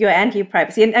you're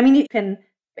anti-privacy. And I mean, you can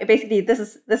basically, this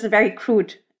is a very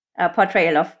crude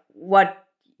portrayal of what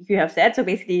you have said. So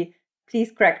basically,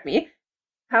 please correct me.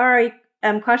 Harari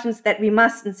cautions that we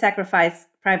mustn't sacrifice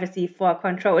privacy for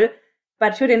control,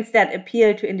 but should instead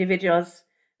appeal to individuals'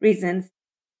 reasons.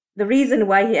 The reason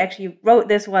why he actually wrote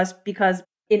this was because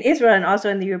in Israel and also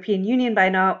in the European Union by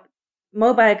now,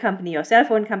 mobile company or cell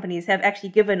phone companies have actually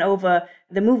given over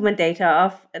the movement data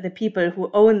of the people who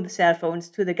own the cell phones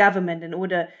to the government in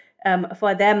order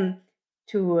for them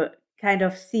to kind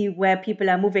of see where people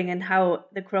are moving and how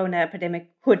the corona epidemic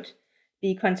could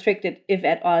be constricted, if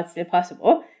at all still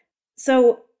possible.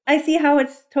 So I see how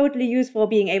it's totally useful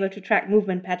being able to track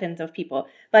movement patterns of people.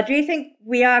 But do you think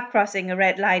we are crossing a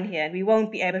red line here and we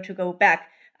won't be able to go back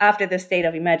after the state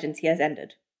of emergency has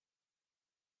ended?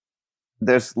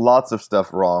 There's lots of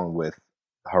stuff wrong with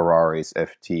Harari's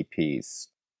FT piece.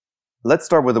 Let's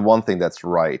start with the one thing that's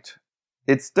right.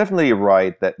 It's definitely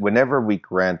right that whenever we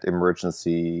grant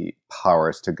emergency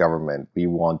powers to government, we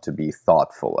want to be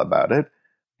thoughtful about it.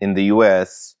 In the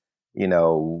US,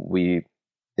 we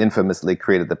infamously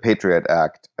created the Patriot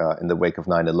Act in the wake of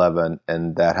 9/11,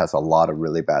 and that has a lot of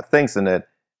really bad things in it.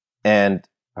 And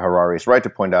Harari is right to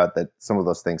point out that some of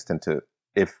those things tend to,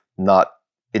 if not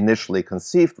initially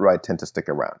conceived right, tend to stick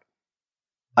around.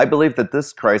 I believe that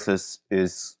this crisis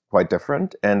is quite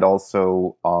different and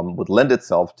also would lend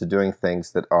itself to doing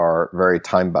things that are very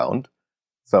time-bound.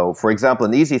 So, for example,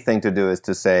 an easy thing to do is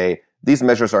to say, these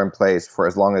measures are in place for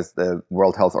as long as the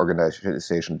World Health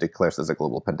Organization declares this a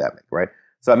global pandemic, right?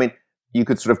 So, I mean, you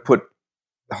could sort of put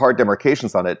hard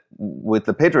demarcations on it. With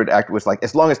the Patriot Act, it was like,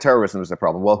 as long as terrorism is a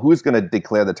problem, well, who's going to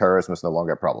declare that terrorism is no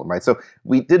longer a problem, right? So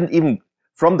we didn't even,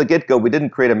 from the get-go, we didn't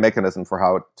create a mechanism for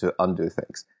how to undo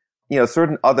things.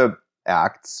 Certain other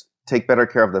acts take better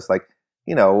care of this, like,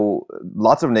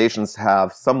 lots of nations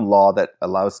have some law that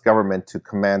allows government to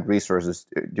command resources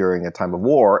during a time of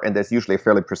war, and there's usually a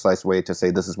fairly precise way to say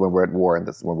this is when we're at war and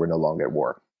this is when we're no longer at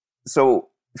war. So,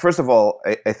 first of all,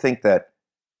 I think that,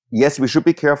 yes, we should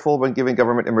be careful when giving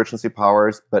government emergency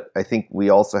powers, but I think we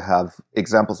also have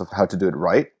examples of how to do it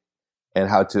right and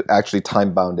how to actually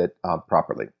time-bound it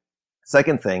properly.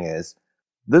 Second thing is,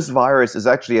 this virus is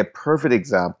actually a perfect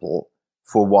example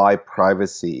for why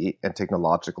privacy and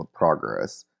technological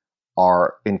progress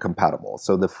are incompatible.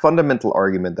 So the fundamental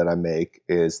argument that I make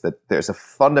is that there's a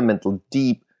fundamental,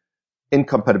 deep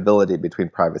incompatibility between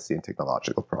privacy and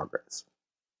technological progress.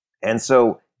 And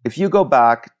so if you go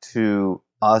back to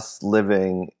us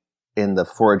living in the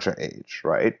forager age,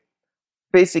 right?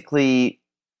 Basically,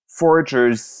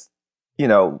 foragers,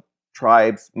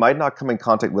 tribes might not come in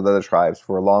contact with other tribes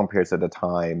for long periods at a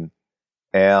time.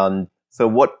 And so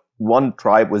what one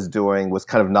tribe was doing was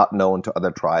kind of not known to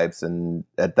other tribes. And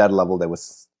at that level,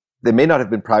 there may not have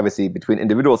been privacy between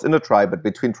individuals in a tribe, but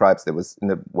between tribes, there was,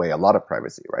 in a way, a lot of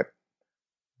privacy, right?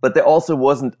 But there also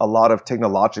wasn't a lot of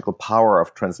technological power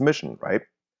of transmission, right?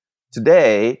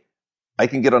 Today, I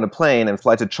can get on a plane and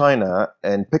fly to China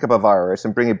and pick up a virus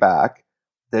and bring it back.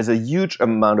 There's a huge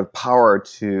amount of power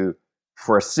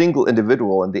for a single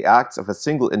individual and the acts of a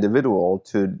single individual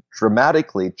to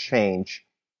dramatically change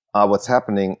what's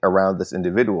happening around this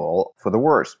individual for the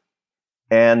worse.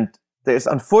 And there's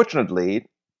unfortunately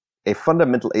a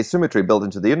fundamental asymmetry built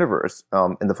into the universe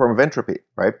in the form of entropy,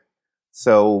 right?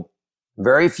 So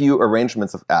very few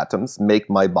arrangements of atoms make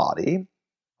my body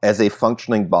as a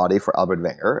functioning body for Albert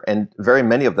Wenger, and very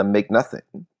many of them make nothing.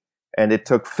 And it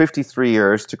took 53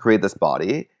 years to create this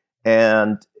body,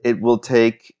 and it will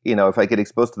take, if I get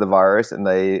exposed to the virus and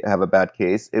I have a bad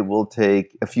case, it will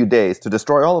take a few days to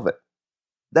destroy all of it.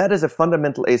 That is a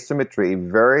fundamental asymmetry.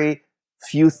 Very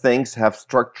few things have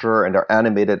structure and are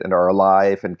animated and are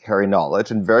alive and carry knowledge,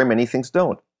 and very many things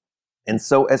don't. And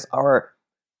so as our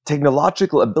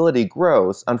technological ability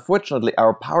grows, unfortunately,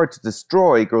 our power to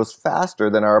destroy grows faster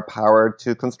than our power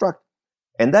to construct.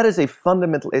 And that is a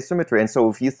fundamental asymmetry. And so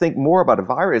if you think more about a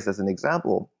virus as an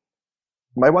example,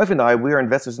 my wife and I, we are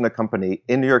investors in a company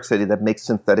in New York City that makes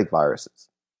synthetic viruses.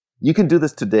 You can do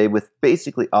this today with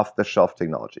basically off-the-shelf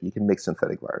technology. You can make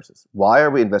synthetic viruses. Why are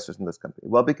we investors in this company?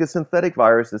 Well, because synthetic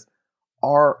viruses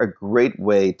are a great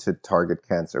way to target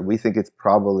cancer. We think it's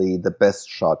probably the best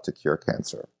shot to cure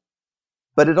cancer.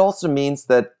 But it also means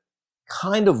that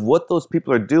kind of what those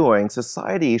people are doing,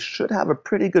 society should have a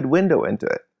pretty good window into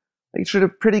it. It should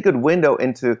have a pretty good window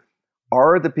into,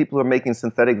 are the people who are making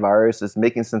synthetic viruses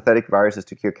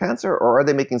to cure cancer, or are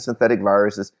they making synthetic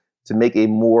viruses to make a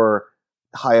more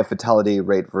higher fatality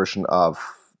rate version of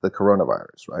the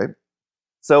coronavirus, right?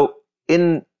 So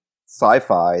in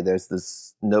sci-fi, there's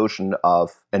this notion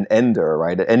of an ender,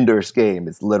 right? An Ender's Game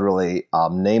is literally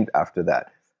named after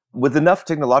that. With enough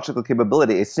technological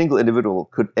capability, a single individual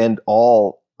could end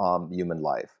all human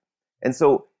life. And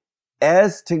so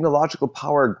as technological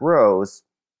power grows,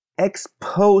 ex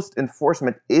post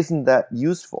enforcement isn't that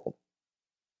useful.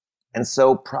 And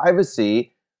so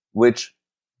privacy, which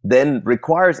then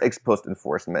requires ex post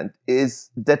enforcement, is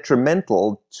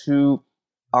detrimental to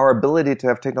our ability to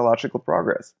have technological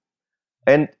progress.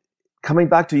 And coming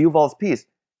back to Yuval's piece,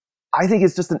 I think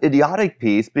it's just an idiotic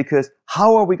piece, because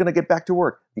how are we going to get back to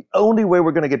work? The only way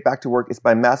we're going to get back to work is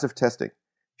by massive testing.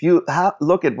 If you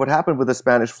look at what happened with the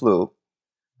Spanish flu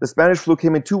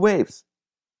came in two waves.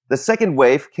 The second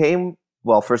wave came,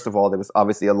 well, first of all, there was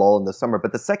obviously a lull in the summer,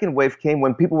 but the second wave came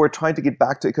when people were trying to get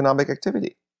back to economic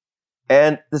activity.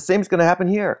 And the same is going to happen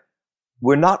here.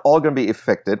 We're not all going to be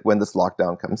affected when this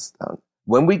lockdown comes down.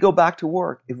 When we go back to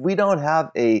work, if we don't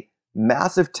have a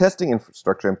massive testing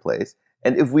infrastructure in place,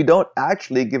 and if we don't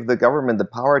actually give the government the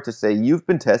power to say, you've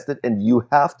been tested and you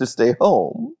have to stay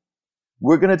home,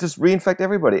 we're going to just reinfect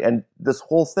everybody. And this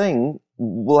whole thing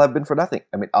will have been for nothing.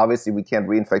 I mean, obviously, we can't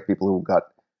reinfect people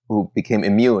who became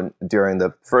immune during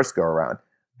the first go around.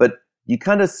 But you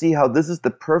kind of see how this is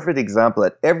the perfect example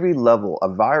at every level.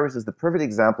 A virus is the perfect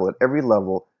example at every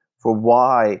level for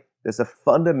why there's a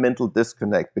fundamental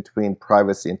disconnect between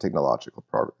privacy and technological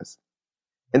progress.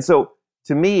 And so,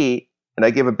 to me, and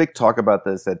I gave a big talk about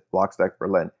this at Blockstack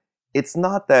Berlin, it's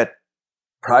not that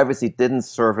privacy didn't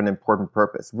serve an important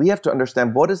purpose. We have to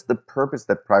understand what is the purpose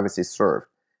that privacy served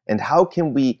and how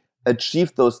can we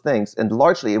achieve those things. And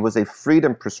largely, it was a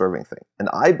freedom-preserving thing. And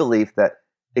I believe that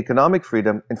economic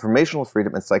freedom, informational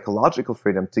freedom, and psychological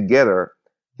freedom together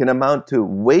can amount to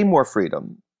way more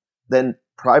freedom than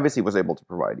privacy was able to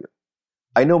provide you.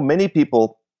 I know many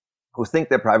people who think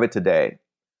they're private today,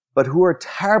 but who are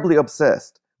terribly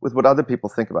obsessed with what other people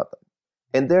think about them.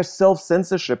 And their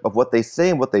self-censorship of what they say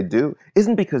and what they do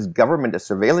isn't because government is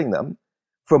surveilling them.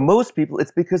 For most people,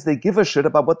 it's because they give a shit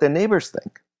about what their neighbors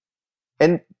think.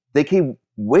 And they care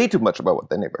way too much about what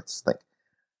their neighbors think.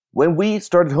 When we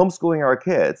started homeschooling our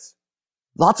kids,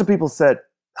 lots of people said,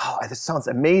 "Oh, this sounds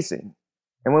amazing."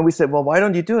 And when we said, "Well, why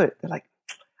don't you do it?" They're like,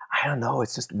 "I don't know,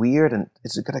 it's just weird, and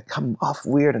it's going to come off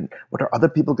weird, and what are other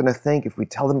people going to think if we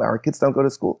tell them our kids don't go to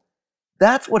school?"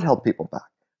 That's what held people back.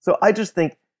 So I just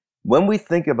think when we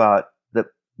think about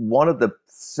one of the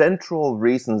central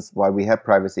reasons why we have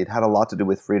privacy, it had a lot to do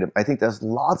with freedom. I think there's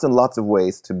lots and lots of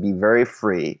ways to be very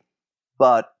free,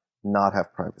 but not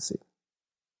have privacy.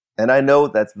 And I know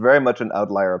that's very much an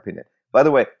outlier opinion. By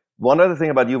the way, one other thing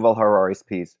about Yuval Harari's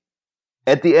piece.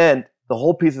 At the end, the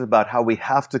whole piece is about how we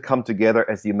have to come together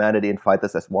as humanity and fight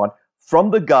this as one,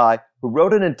 from the guy who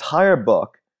wrote an entire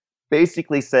book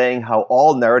basically saying how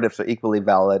all narratives are equally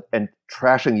valid and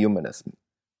trashing humanism.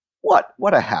 What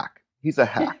a hack. He's a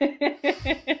hack.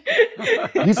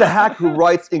 He's a hack who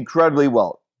writes incredibly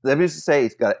well. Let me just say,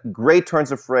 he's got great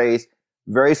turns of phrase,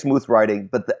 very smooth writing,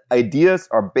 but the ideas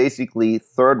are basically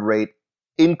third-rate,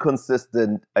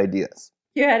 inconsistent ideas.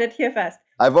 You had it here first.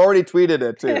 I've already tweeted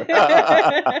it too.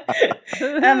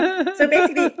 So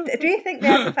basically, do you think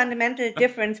there's a fundamental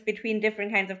difference between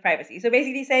different kinds of privacy? So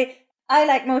basically say, I,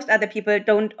 like most other people,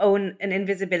 don't own an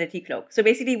invisibility cloak. So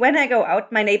basically, when I go out,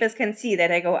 my neighbors can see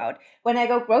that I go out. When I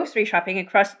go grocery shopping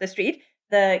across the street,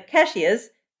 the cashiers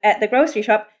at the grocery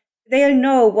shop, they'll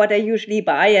know what I usually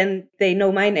buy, and they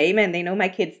know my name and they know my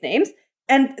kids' names.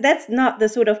 And that's not the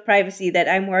sort of privacy that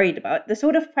I'm worried about. The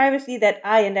sort of privacy that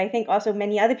I, and I think also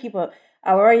many other people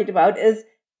are worried about, is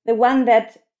the one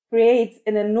that creates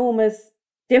an enormous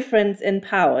difference in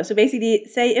power. So basically,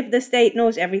 say if the state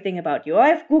knows everything about you, or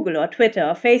if Google or Twitter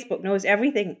or Facebook knows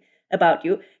everything about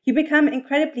you, you become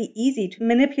incredibly easy to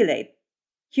manipulate.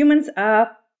 Humans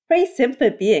are pretty simple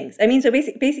beings. I mean, so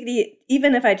basically,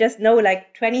 even if I just know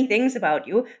like 20 things about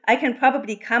you, I can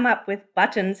probably come up with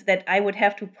buttons that I would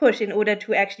have to push in order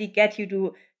to actually get you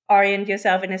to orient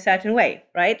yourself in a certain way,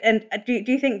 right? And do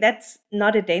you think that's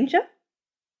not a danger?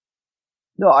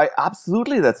 No,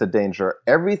 absolutely that's a danger.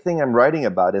 Everything I'm writing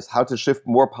about is how to shift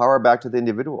more power back to the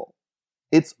individual.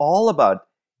 It's all about,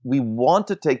 we want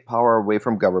to take power away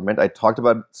from government. I talked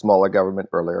about smaller government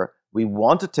earlier. We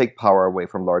want to take power away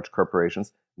from large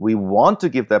corporations. We want to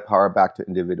give that power back to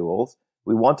individuals.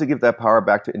 We want to give that power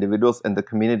back to individuals and the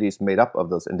communities made up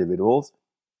of those individuals.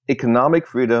 Economic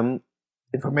freedom,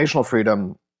 informational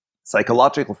freedom,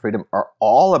 psychological freedom are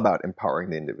all about empowering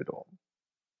the individual.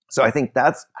 So I think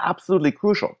that's absolutely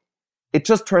crucial. It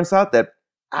just turns out that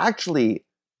actually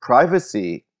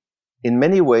privacy, in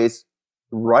many ways,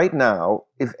 right now,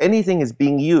 if anything, is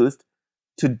being used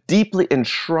to deeply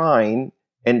enshrine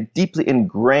and deeply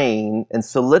ingrain and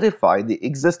solidify the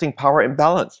existing power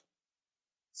imbalance.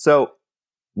 So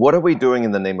what are we doing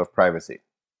in the name of privacy?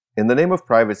 In the name of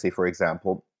privacy, for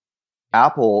example,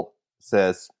 Apple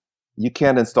says you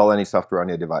can't install any software on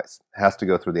your device. It has to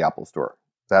go through the Apple Store.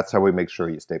 That's how we make sure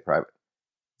you stay private.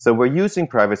 So we're using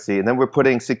privacy, and then we're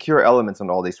putting secure elements on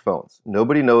all these phones.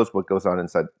 Nobody knows what goes on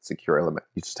inside the secure element.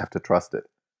 You just have to trust it.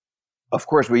 Of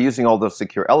course, we're using all those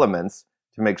secure elements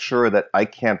to make sure that I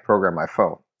can't program my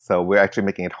phone. So we're actually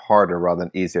making it harder rather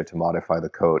than easier to modify the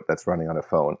code that's running on a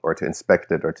phone or to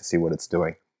inspect it or to see what it's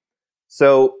doing.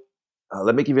 So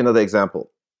let me give you another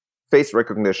example. Face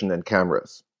recognition and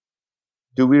cameras.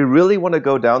 Do we really want to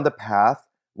go down the path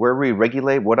where we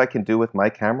regulate what I can do with my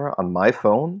camera on my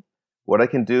phone, what I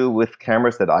can do with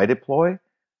cameras that I deploy?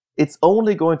 It's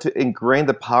only going to ingrain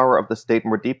the power of the state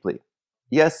more deeply.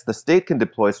 Yes, the state can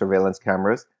deploy surveillance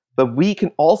cameras, but we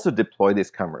can also deploy these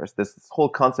cameras. This whole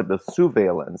concept of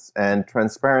surveillance and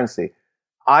transparency.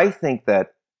 I think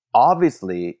that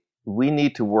obviously we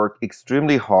need to work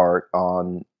extremely hard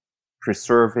on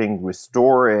preserving,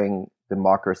 restoring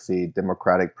democracy,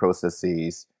 democratic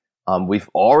processes. We've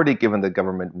already given the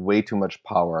government way too much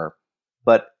power,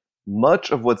 but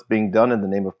much of what's being done in the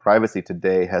name of privacy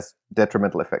today has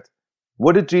detrimental effects.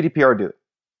 What did GDPR do?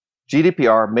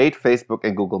 GDPR made Facebook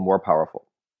and Google more powerful.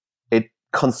 It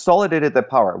consolidated their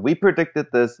power. We predicted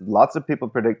this. Lots of people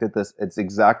predicted this. It's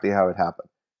exactly how it happened.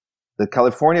 The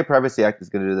California Privacy Act is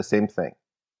going to do the same thing.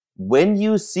 When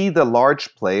you see the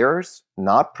large players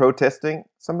not protesting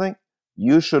something,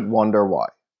 you should wonder why.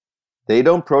 They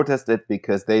don't protest it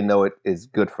because they know it is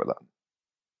good for them.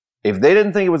 If they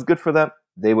didn't think it was good for them,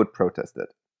 they would protest it.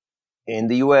 In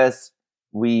the US,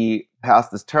 we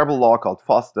passed this terrible law called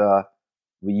FOSTA.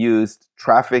 We used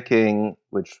trafficking,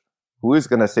 which who is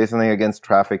going to say something against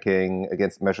trafficking,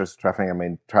 against measures of trafficking? I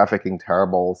mean, trafficking,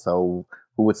 terrible. So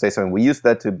who would say something? We used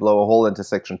that to blow a hole into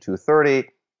Section 230.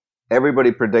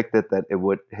 Everybody predicted that it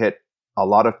would hit a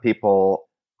lot of people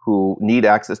who need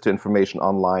access to information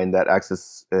online. That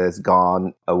access is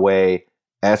gone away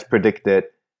as predicted.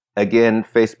 Again,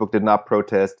 Facebook did not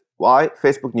protest. Why?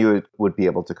 Facebook knew it would be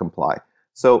able to comply.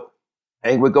 So,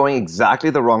 and we're going exactly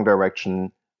the wrong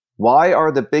direction. Why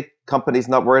are the big companies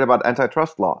not worried about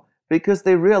antitrust law? Because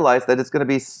they realize that it's going to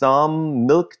be some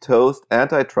milquetoast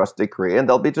antitrust decree and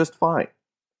they'll be just fine.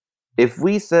 If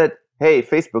we said, hey,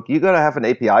 Facebook, you got to have an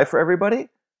API for everybody,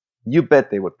 you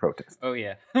bet they would protest. Oh,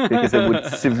 yeah. Because it would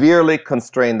severely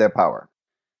constrain their power.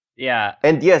 Yeah.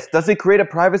 And yes, does it create a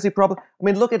privacy problem? I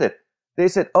mean, look at it. They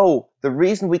said, oh, the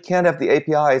reason we can't have the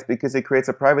API is because it creates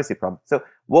a privacy problem. So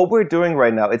what we're doing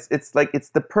right now, it's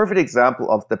the perfect example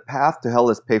of the path to hell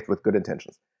is paved with good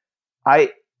intentions.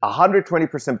 I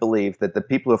 120% believe that the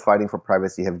people who are fighting for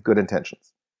privacy have good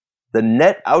intentions. The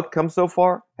net outcome so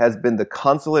far has been the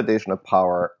consolidation of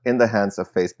power in the hands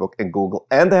of Facebook and Google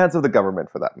and the hands of the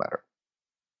government for that matter.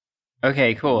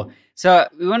 Okay, cool. So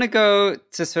we want to go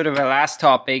to sort of a last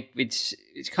topic, which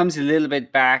comes a little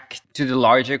bit back to the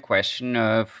larger question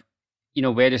of,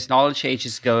 where this knowledge age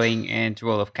is going and the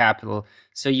role of capital.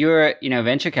 So you're, a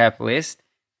venture capitalist,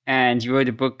 and you wrote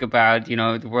a book about,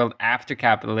 the world after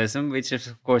capitalism, which is,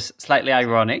 of course, slightly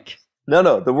ironic.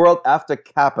 No, the world after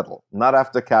capital, not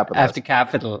after capital. After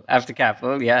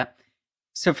capital, yeah.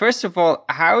 So first of all,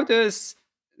 how does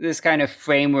this kind of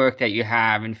framework that you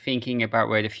have in thinking about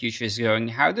where the future is going,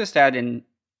 how does that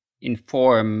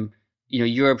inform,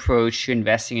 your approach to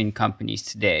investing in companies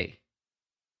today?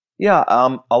 Yeah,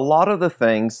 a lot of the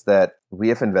things that we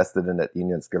have invested in at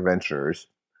Union Square Ventures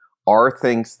are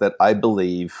things that I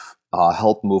believe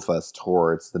help move us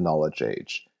towards the knowledge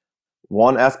age.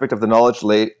 One aspect of the knowledge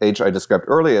age I described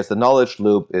earlier is the knowledge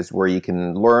loop is where you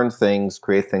can learn things,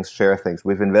 create things, share things.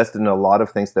 We've invested in a lot of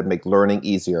things that make learning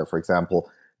easier. For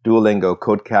example, Duolingo,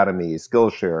 Codecademy,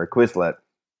 Skillshare, Quizlet.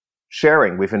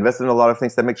 Sharing. We've invested in a lot of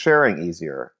things that make sharing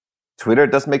easier. Twitter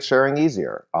does make sharing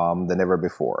easier than ever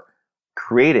before.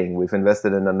 Creating. We've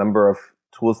invested in a number of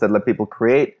tools that let people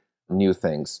create new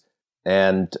things.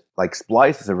 And like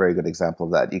Splice is a very good example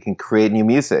of that. You can create new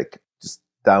music. Just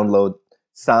download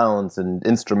sounds and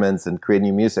instruments and create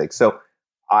new music. So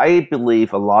I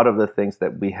believe a lot of the things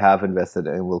that we have invested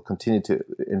in and will continue to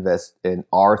invest in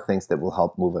are things that will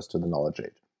help move us to the knowledge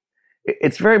age.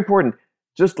 It's very important.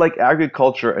 Just like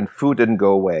agriculture and food didn't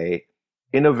go away,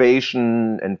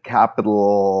 innovation and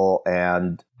capital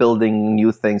and building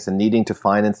new things and needing to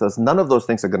finance those, none of those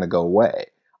things are going to go away.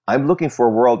 I'm looking for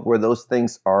a world where those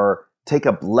things take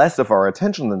up less of our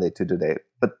attention than they do today,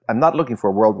 but I'm not looking for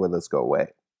a world where those go away.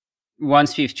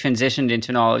 Once we've transitioned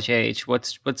into knowledge age,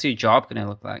 what's your job going to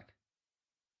look like?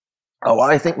 Oh,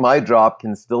 I think my job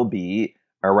can still be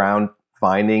around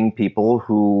finding people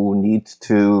who need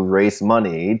to raise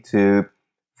money to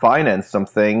finance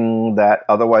something that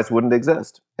otherwise wouldn't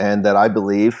exist. And that I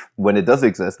believe, when it does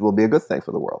exist, will be a good thing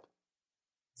for the world.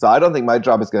 So I don't think my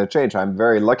job is going to change. I'm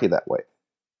very lucky that way.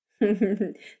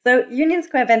 So Union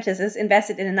Square Ventures is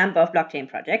invested in a number of blockchain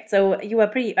projects. So you were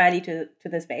pretty early to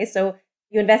the space. So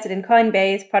you invested in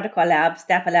Coinbase, Protocol Labs,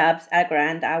 Dapper Labs,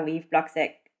 Algorand, Arweave,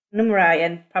 Blockstack, Numerai,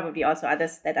 and probably also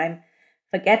others that I'm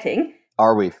forgetting.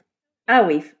 Arweave.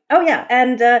 Oh, yeah.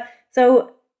 And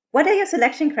so what are your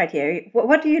selection criteria?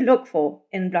 What do you look for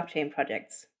in blockchain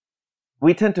projects?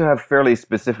 We tend to have fairly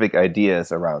specific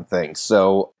ideas around things.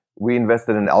 So we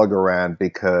invested in Algorand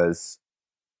because,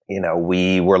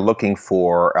 we were looking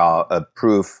for a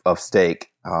proof of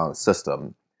stake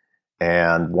system,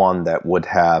 and one that would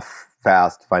have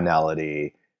fast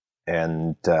finality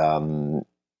and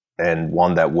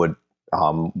one that would,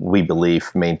 we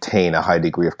believe, maintain a high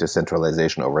degree of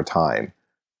decentralization over time.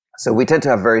 So we tend to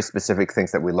have very specific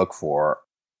things that we look for.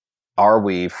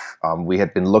 Arweave, we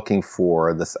had been looking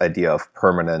for this idea of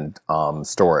permanent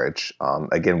storage.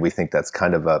 Again, we think that's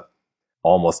kind of a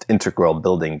almost integral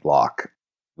building block.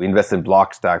 We invested in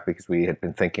Blockstack because we had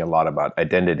been thinking a lot about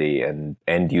identity and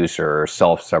end user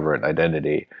self-sovereign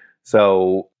identity.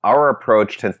 So our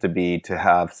approach tends to be to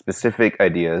have specific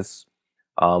ideas.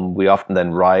 We often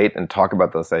then write and talk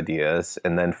about those ideas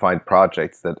and then find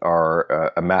projects that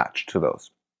are a match to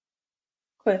those.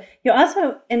 Cool. You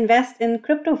also invest in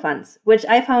crypto funds, which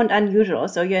I found unusual.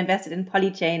 So you invested in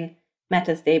Polychain,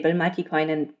 Metastable, Multicoin,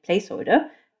 and Placeholder.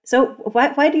 So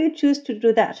why do you choose to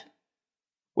do that?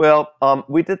 Well,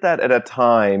 we did that at a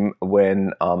time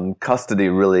when custody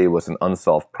really was an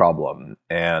unsolved problem.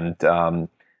 And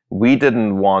we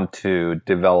didn't want to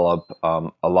develop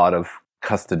a lot of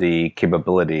custody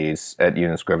capabilities at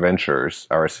Union Square Ventures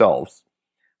ourselves.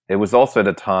 It was also at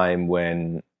a time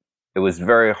when it was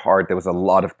very hard. There was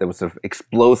sort of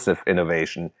explosive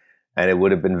innovation, and it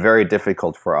would have been very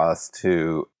difficult for us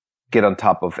to get on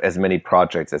top of as many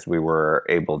projects as we were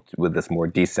able to with this more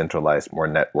decentralized, more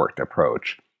networked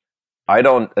approach. I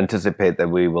don't anticipate that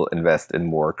we will invest in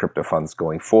more crypto funds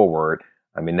going forward.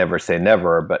 I mean, never say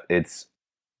never, but it's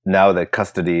now that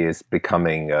custody is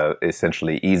becoming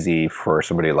essentially easy for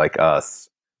somebody like us,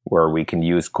 where we can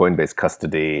use Coinbase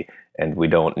custody and we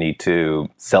don't need to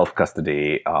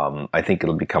self-custody. I think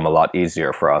it'll become a lot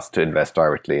easier for us to invest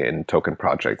directly in token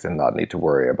projects and not need to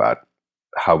worry about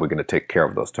how we're going to take care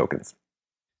of those tokens.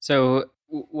 So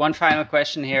one final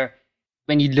question here.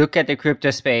 When you look at the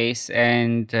crypto space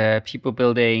and people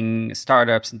building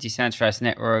startups and decentralized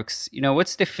networks,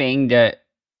 what's the thing that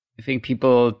you think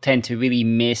people tend to really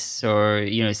miss or,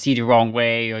 see the wrong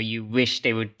way, or you wish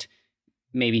they would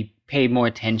maybe pay more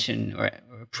attention or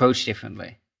approach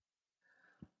differently?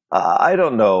 I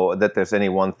don't know that there's any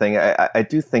one thing. I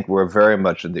do think we're very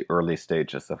much in the early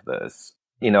stages of this.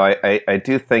 I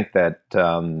do think that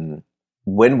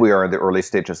when we are in the early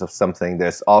stages of something,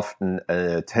 there's often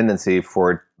a tendency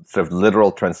for sort of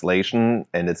literal translation.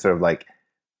 And it's sort of like,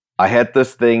 I had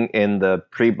this thing in the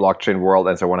pre-blockchain world,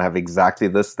 and so I want to have exactly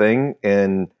this thing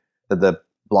in the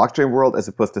blockchain world, as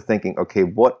opposed to thinking, okay,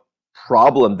 what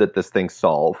problem did this thing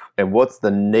solve? And what's the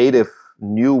native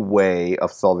new way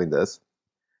of solving this?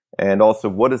 And also,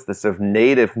 what is the sort of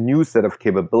native new set of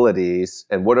capabilities?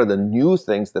 And what are the new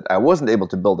things that I wasn't able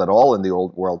to build at all in the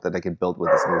old world that I can build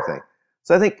with this new thing?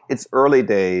 So I think it's early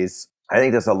days. I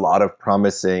think there's a lot of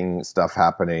promising stuff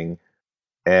happening.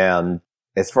 And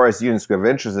as far as Union Square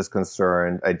Ventures is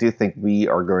concerned, I do think we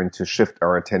are going to shift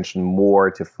our attention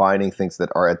more to finding things that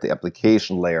are at the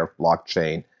application layer of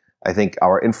blockchain. I think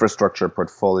our infrastructure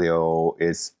portfolio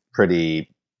is pretty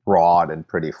broad and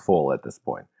pretty full at this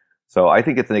point. So I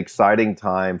think it's an exciting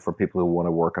time for people who want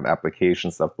to work on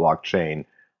applications of blockchain.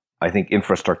 I think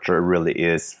infrastructure really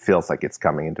feels like it's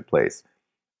coming into place.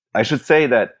 I should say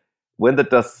that when the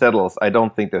dust settles, I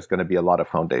don't think there's going to be a lot of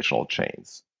foundational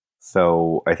chains.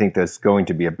 So I think there's going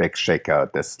to be a big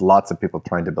shakeout. There's lots of people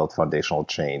trying to build foundational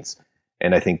chains.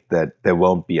 And I think that there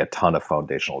won't be a ton of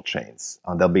foundational chains.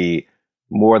 There'll be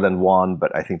more than one,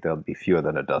 but I think there'll be fewer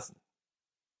than a dozen.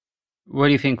 What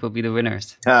do you think will be the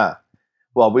winners?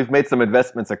 Well, we've made some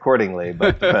investments accordingly,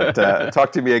 but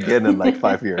talk to me again in like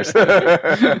 5 years.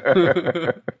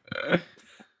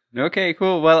 Okay,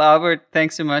 cool. Well, Albert,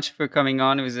 thanks so much for coming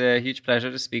on. It was a huge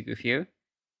pleasure to speak with you.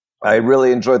 I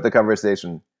really enjoyed the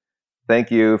conversation.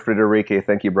 Thank you, Friederike.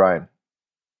 Thank you, Brian.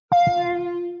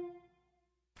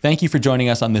 Thank you for joining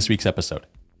us on this week's episode.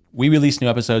 We release new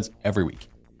episodes every week.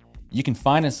 You can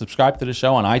find and subscribe to the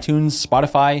show on iTunes,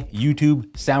 Spotify,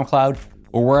 YouTube, SoundCloud,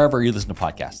 or wherever you listen to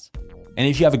podcasts. And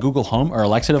if you have a Google Home or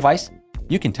Alexa device,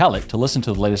 you can tell it to listen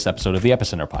to the latest episode of the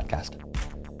Epicenter podcast.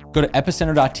 Go to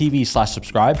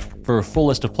epicenter.tv/subscribe for a full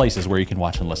list of places where you can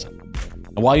watch and listen.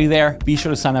 And while you're there, be sure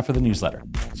to sign up for the newsletter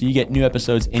so you get new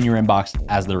episodes in your inbox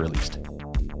as they're released.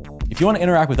 If you want to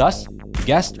interact with us, the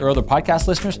guests, or other podcast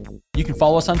listeners, you can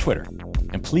follow us on Twitter.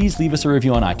 And please leave us a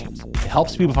review on iTunes. It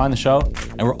helps people find the show,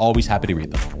 and we're always happy to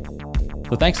read them.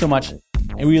 So thanks so much,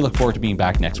 and we look forward to being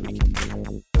back next week.